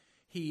that.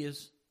 He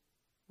is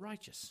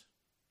righteous.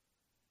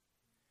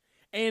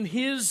 And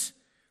His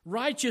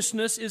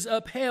righteousness is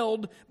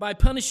upheld by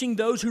punishing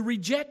those who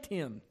reject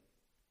Him.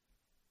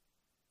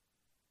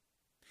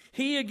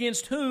 He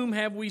against whom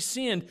have we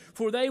sinned?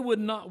 For they would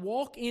not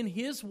walk in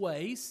His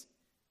ways.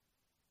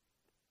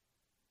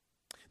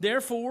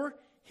 Therefore,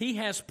 He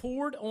has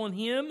poured on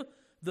Him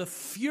the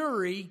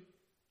fury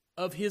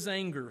of His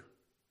anger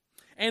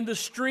and the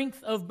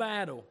strength of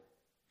battle.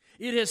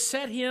 It has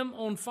set Him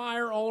on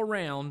fire all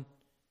around,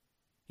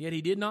 yet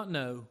He did not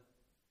know,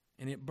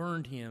 and it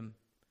burned Him,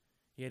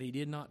 yet He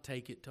did not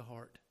take it to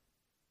heart.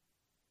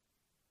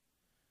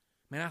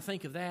 Man, I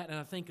think of that, and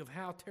I think of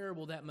how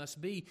terrible that must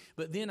be,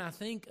 but then I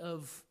think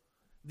of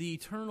the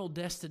eternal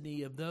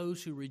destiny of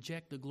those who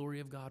reject the glory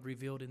of God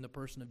revealed in the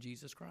person of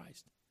Jesus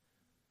Christ.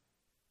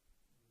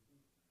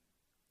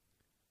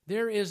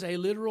 There is a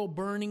literal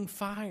burning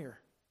fire.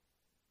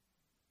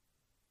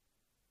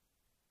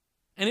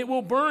 and it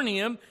will burn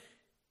him.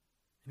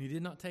 And he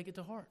did not take it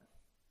to heart.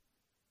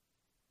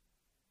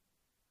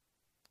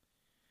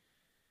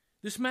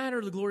 This matter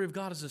of the glory of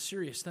God is a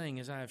serious thing,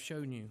 as I have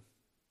shown you.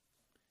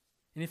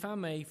 And if I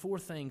may, 4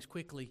 things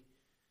quickly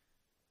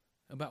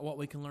about what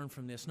we can learn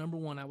from this. Number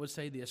 1, I would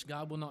say this: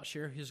 God will not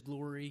share His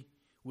glory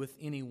with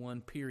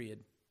anyone,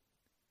 period.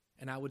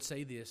 And I would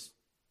say this: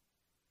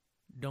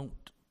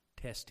 don't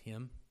test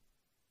Him.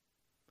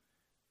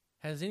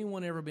 Has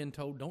anyone ever been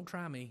told, don't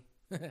try me,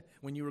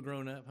 when you were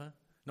growing up, huh?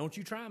 Don't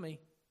you try me.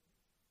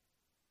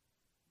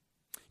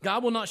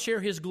 God will not share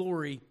His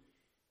glory,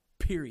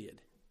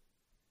 period.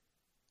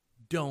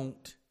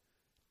 Don't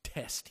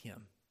test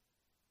Him.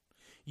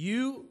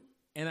 You,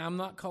 and I'm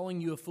not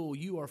calling you a fool,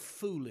 you are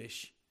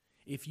foolish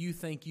if you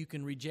think you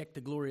can reject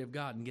the glory of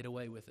God and get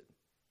away with it.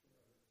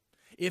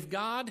 If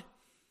God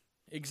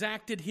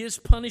exacted His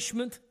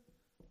punishment,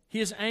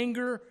 His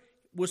anger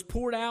was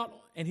poured out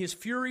and His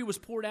fury was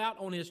poured out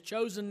on His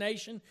chosen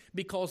nation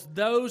because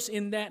those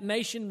in that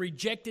nation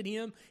rejected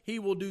Him, He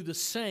will do the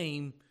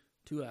same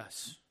to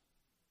us.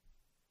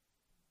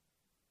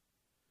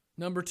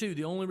 Number 2,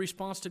 the only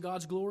response to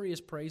God's glory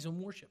is praise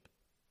and worship.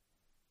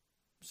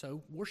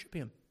 So, worship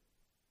Him.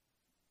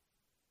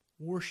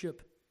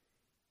 Worship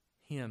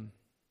Him.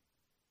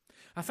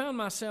 I found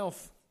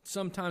myself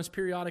sometimes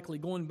periodically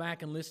going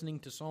back and listening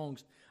to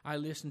songs I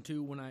listened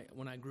to when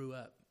I grew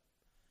up.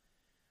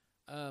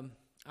 I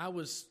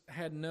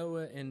had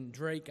Noah and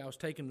Drake. I was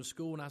taking them to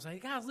school, and I was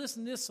like, guys,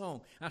 listen to this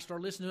song. I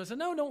started listening to it. I said,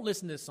 no, don't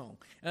listen to this song.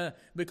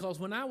 Because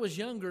when I was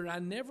younger, I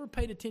never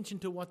paid attention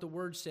to what the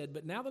words said.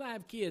 But now that I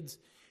have kids,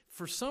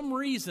 for some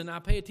reason, I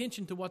pay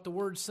attention to what the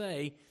words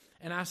say,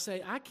 and I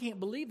say, I can't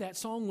believe that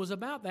song was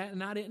about that,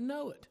 and I didn't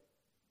know it.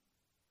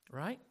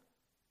 Right?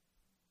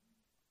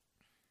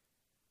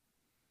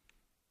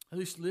 At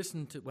least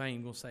listen to, well, I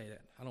ain't going to say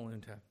that. I don't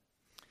want to.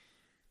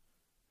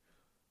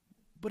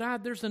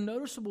 But there's a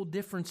noticeable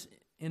difference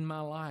in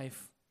my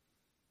life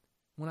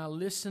when I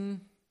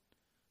listen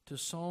to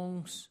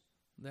songs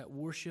that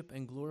worship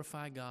and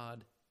glorify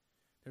God.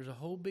 There's a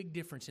whole big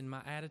difference in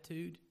my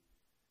attitude.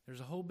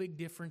 There's a whole big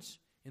difference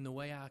in the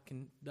way I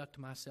conduct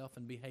myself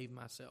and behave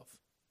myself.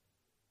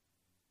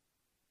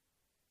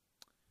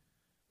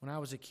 When I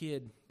was a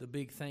kid, the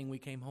big thing, we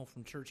came home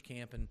from church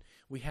camp and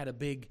we had a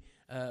big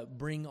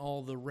bring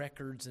all the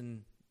records,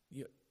 and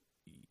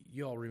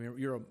you all remember,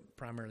 you're a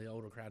primarily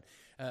older crowd.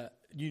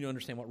 You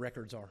understand what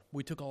records are.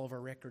 We took all of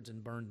our records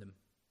and burned them.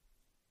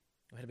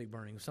 We had a big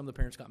burning. Some of the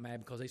parents got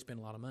mad because they spent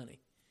a lot of money.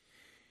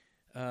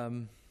 Now,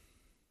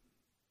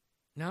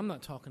 I'm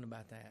not talking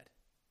about that.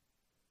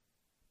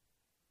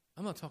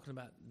 I'm not talking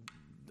about,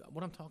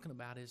 what I'm talking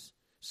about is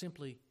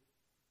simply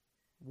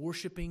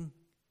worshiping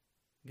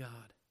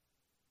God.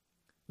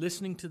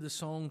 Listening to the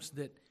songs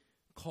that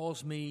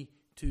cause me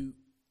to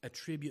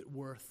attribute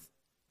worth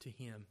to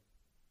Him.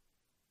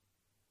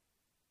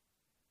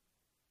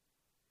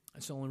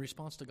 That's the only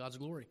response to God's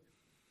glory.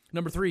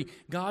 Number 3,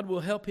 God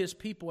will help His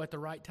people at the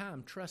right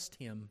time. Trust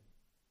Him.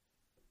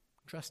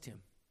 Trust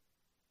Him.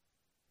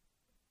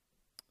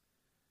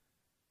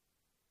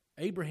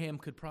 Abraham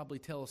could probably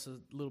tell us a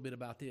little bit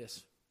about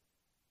this.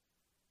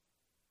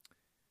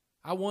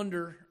 I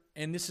wonder,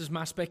 and this is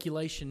my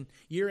speculation,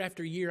 year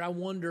after year, I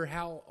wonder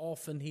how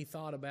often he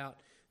thought about,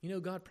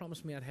 God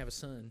promised me I'd have a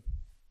son.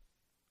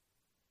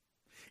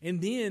 And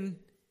then,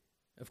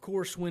 of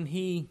course, when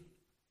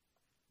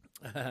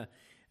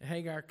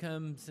Hagar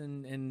comes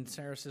and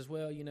Sarah says,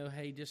 well,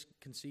 hey, just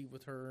conceive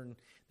with her, and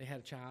they had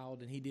a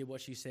child, and he did what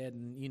she said,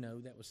 and,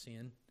 that was sin.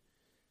 And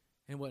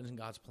it wasn't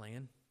God's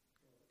plan.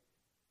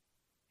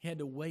 He had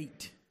to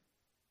wait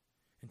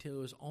until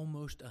it was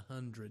almost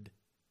 100.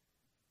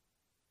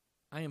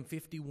 I am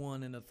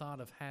 51, and the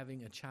thought of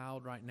having a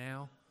child right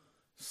now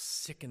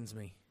sickens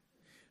me.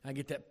 I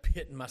get that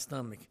pit in my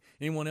stomach.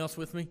 Anyone else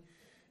with me?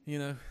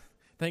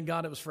 Thank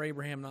God it was for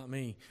Abraham, not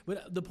me.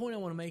 But the point I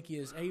want to make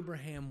is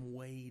Abraham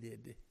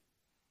waited.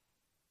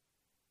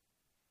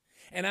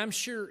 And I'm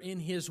sure in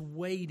his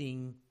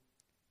waiting,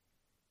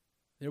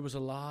 there was a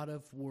lot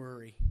of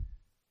worry.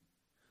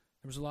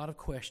 There was a lot of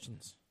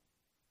questions.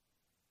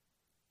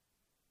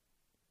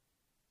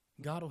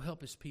 God will help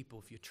His people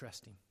if you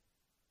trust Him.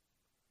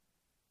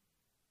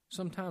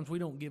 Sometimes we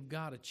don't give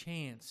God a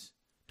chance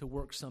to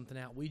work something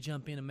out. We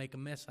jump in and make a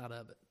mess out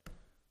of it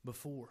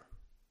before.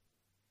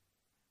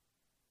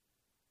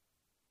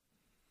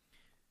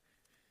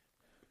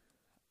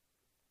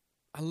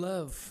 I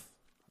love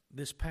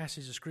this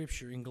passage of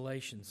Scripture in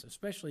Galatians,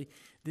 especially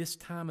this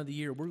time of the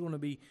year. We're going to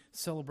be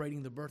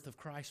celebrating the birth of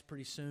Christ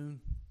pretty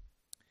soon.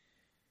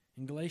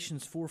 In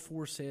Galatians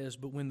 4:4 says,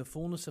 but when the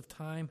fullness of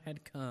time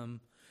had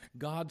come,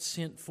 God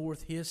sent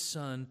forth His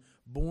Son,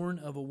 born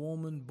of a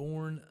woman,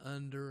 born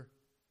under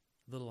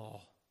the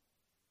law.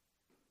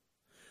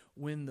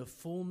 When the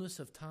fullness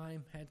of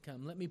time had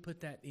come. Let me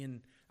put that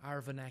in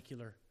our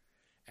vernacular.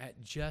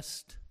 At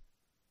just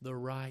the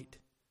right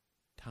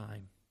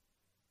time.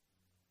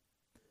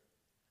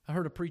 I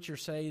heard a preacher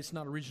say, it's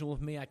not original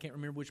with me, I can't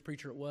remember which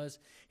preacher it was.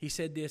 He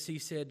said this, he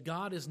said,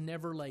 God is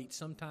never late.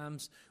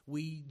 Sometimes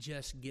we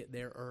just get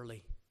there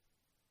early.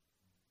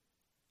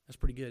 That's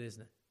pretty good,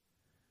 isn't it?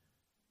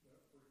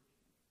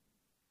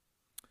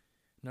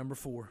 Number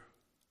 4.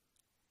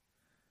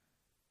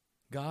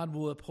 God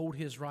will uphold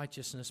His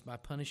righteousness by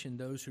punishing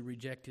those who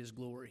reject His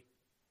glory.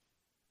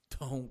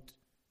 Don't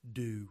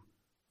do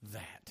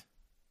that.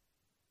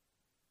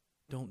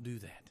 Don't do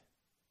that.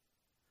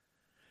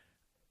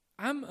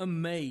 I'm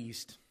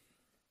amazed.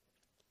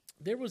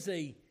 There was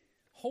a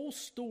whole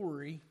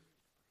story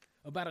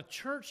about a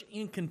church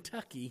in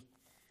Kentucky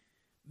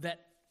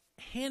that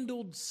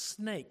handled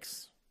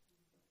snakes.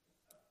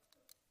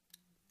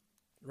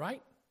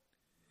 Right?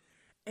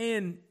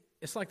 And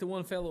it's like the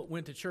one fellow that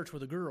went to church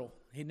with a girl.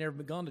 He'd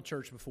never gone to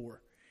church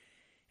before.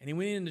 And he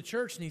went into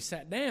church and he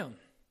sat down.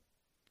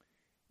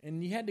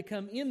 And you had to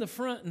come in the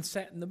front and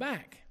sat in the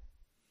back.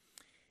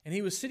 And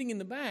he was sitting in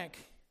the back.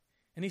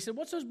 And he said,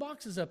 "What's those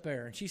boxes up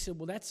there?" And she said,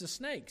 "Well, that's the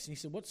snakes." And he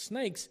said, "What's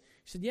snakes?"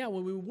 He said, "Yeah,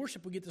 when we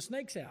worship, we get the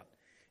snakes out."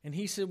 And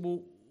he said,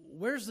 "Well,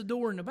 where's the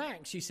door in the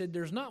back?" She said,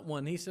 "There's not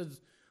one." He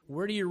says,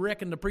 "Where do you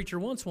reckon the preacher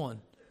wants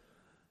one?"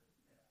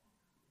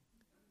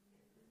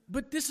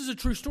 But this is a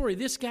true story.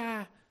 This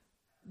guy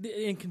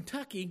in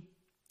Kentucky,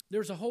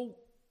 there's a whole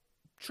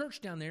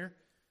church down there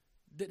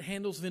that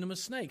handles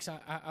venomous snakes.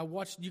 I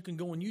watched, you can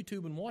go on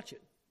YouTube and watch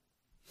it.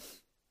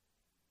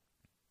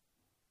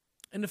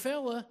 And the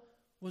fella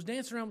was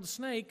dancing around with a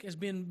snake, has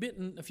been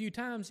bitten a few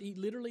times.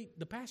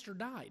 The pastor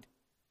died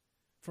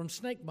from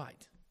snake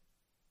bite.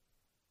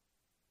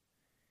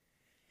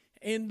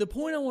 And the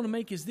point I want to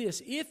make is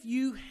this: if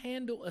you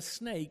handle a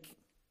snake,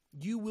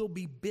 you will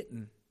be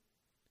bitten,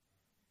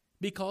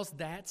 because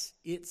that's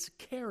its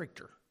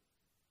character.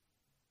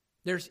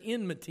 There's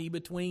enmity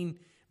between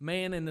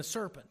man and the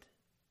serpent,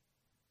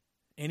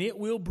 and it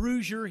will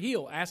bruise your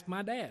heel. Ask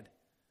my dad.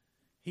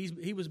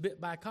 He was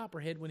bit by a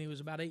copperhead when he was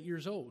about 8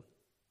 years old.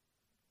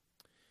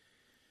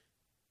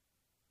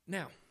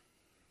 Now,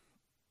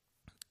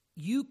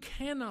 you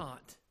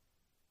cannot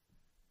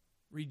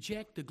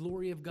reject the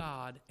glory of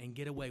God and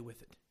get away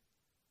with it.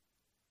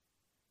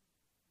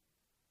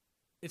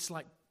 It's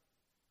like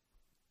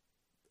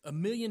a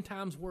million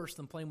times worse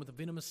than playing with a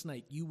venomous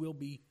snake. You will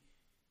be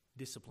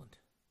disciplined.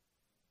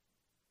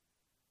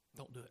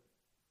 Don't do it.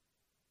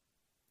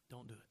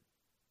 Don't do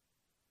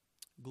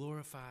it.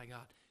 Glorify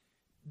God.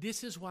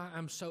 This is why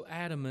I'm so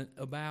adamant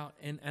about,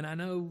 and I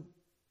know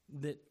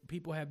that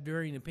people have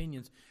varying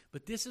opinions,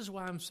 but this is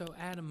why I'm so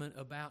adamant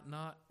about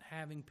not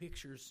having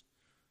pictures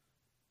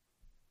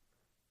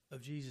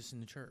of Jesus in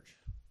the church.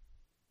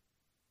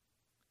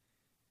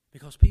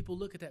 Because people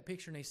look at that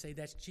picture and they say,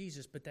 "That's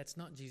Jesus," but that's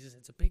not Jesus,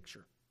 it's a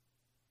picture.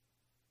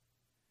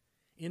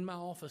 In my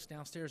office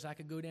downstairs, I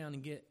could go down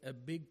and get a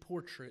big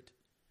portrait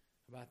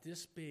about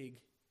this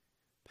big,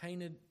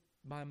 painted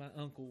by my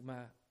uncle,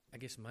 my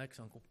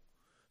ex-uncle,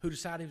 who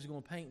decided he was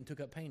going to paint and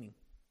took up painting.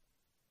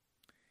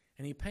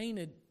 And he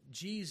painted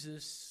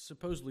Jesus,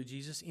 supposedly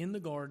Jesus, in the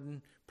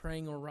garden,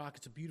 praying on a rock.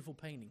 It's a beautiful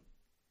painting.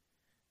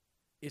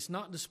 It's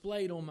not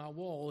displayed on my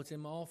wall. It's in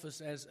my office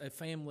as a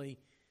family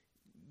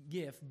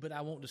gift, but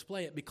I won't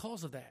display it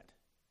because of that.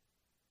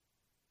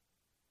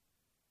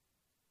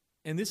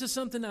 And this is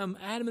something I'm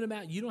adamant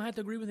about. You don't have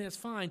to agree with me, that's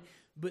fine.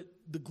 But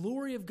the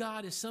glory of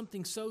God is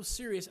something so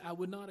serious, I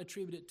would not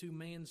attribute it to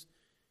man's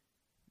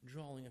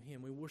drawing of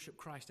Him. We worship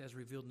Christ as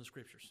revealed in the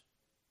Scriptures.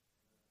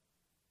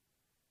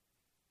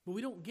 But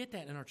we don't get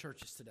that in our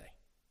churches today.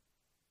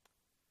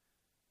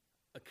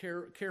 A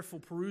careful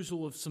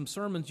perusal of some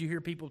sermons, you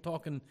hear people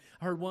talking.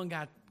 I heard one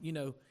guy,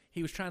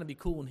 he was trying to be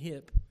cool and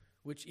hip,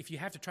 which if you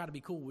have to try to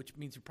be cool, which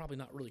means you're probably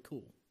not really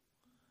cool.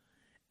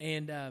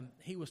 And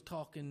he was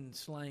talking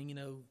slang,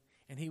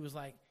 and he was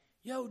like,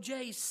 "Yo,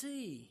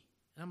 JC."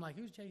 And I'm like,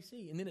 "Who's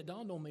JC?" And then it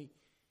dawned on me,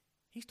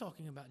 he's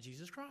talking about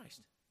Jesus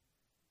Christ.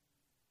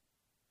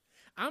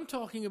 I'm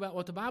talking about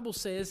what the Bible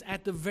says,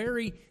 at the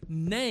very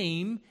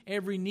name,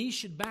 every knee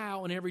should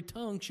bow and every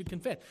tongue should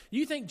confess.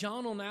 You think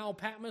John on Isle of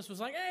Patmos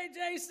was like, "Hey,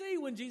 JC,"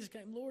 when Jesus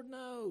came? Lord,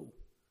 no.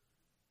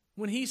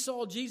 When he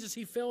saw Jesus,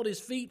 he fell at his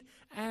feet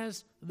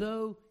as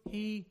though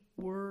he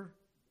were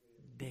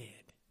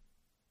dead.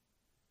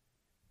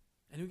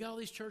 And we got all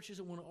these churches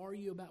that want to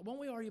argue about, why don't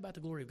we argue about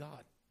the glory of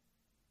God?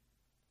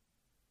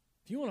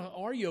 If you want to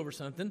argue over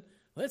something,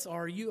 let's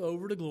argue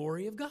over the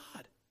glory of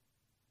God.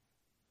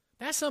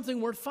 That's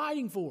something worth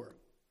fighting for.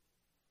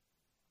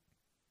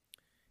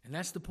 And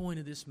that's the point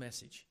of this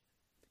message.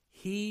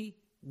 He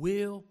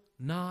will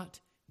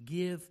not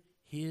give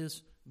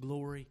His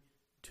glory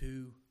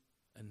to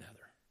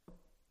another.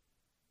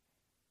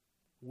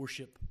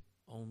 Worship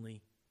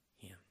only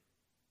Him.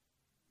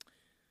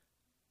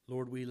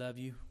 Lord, we love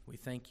You. We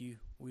thank You.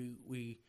 We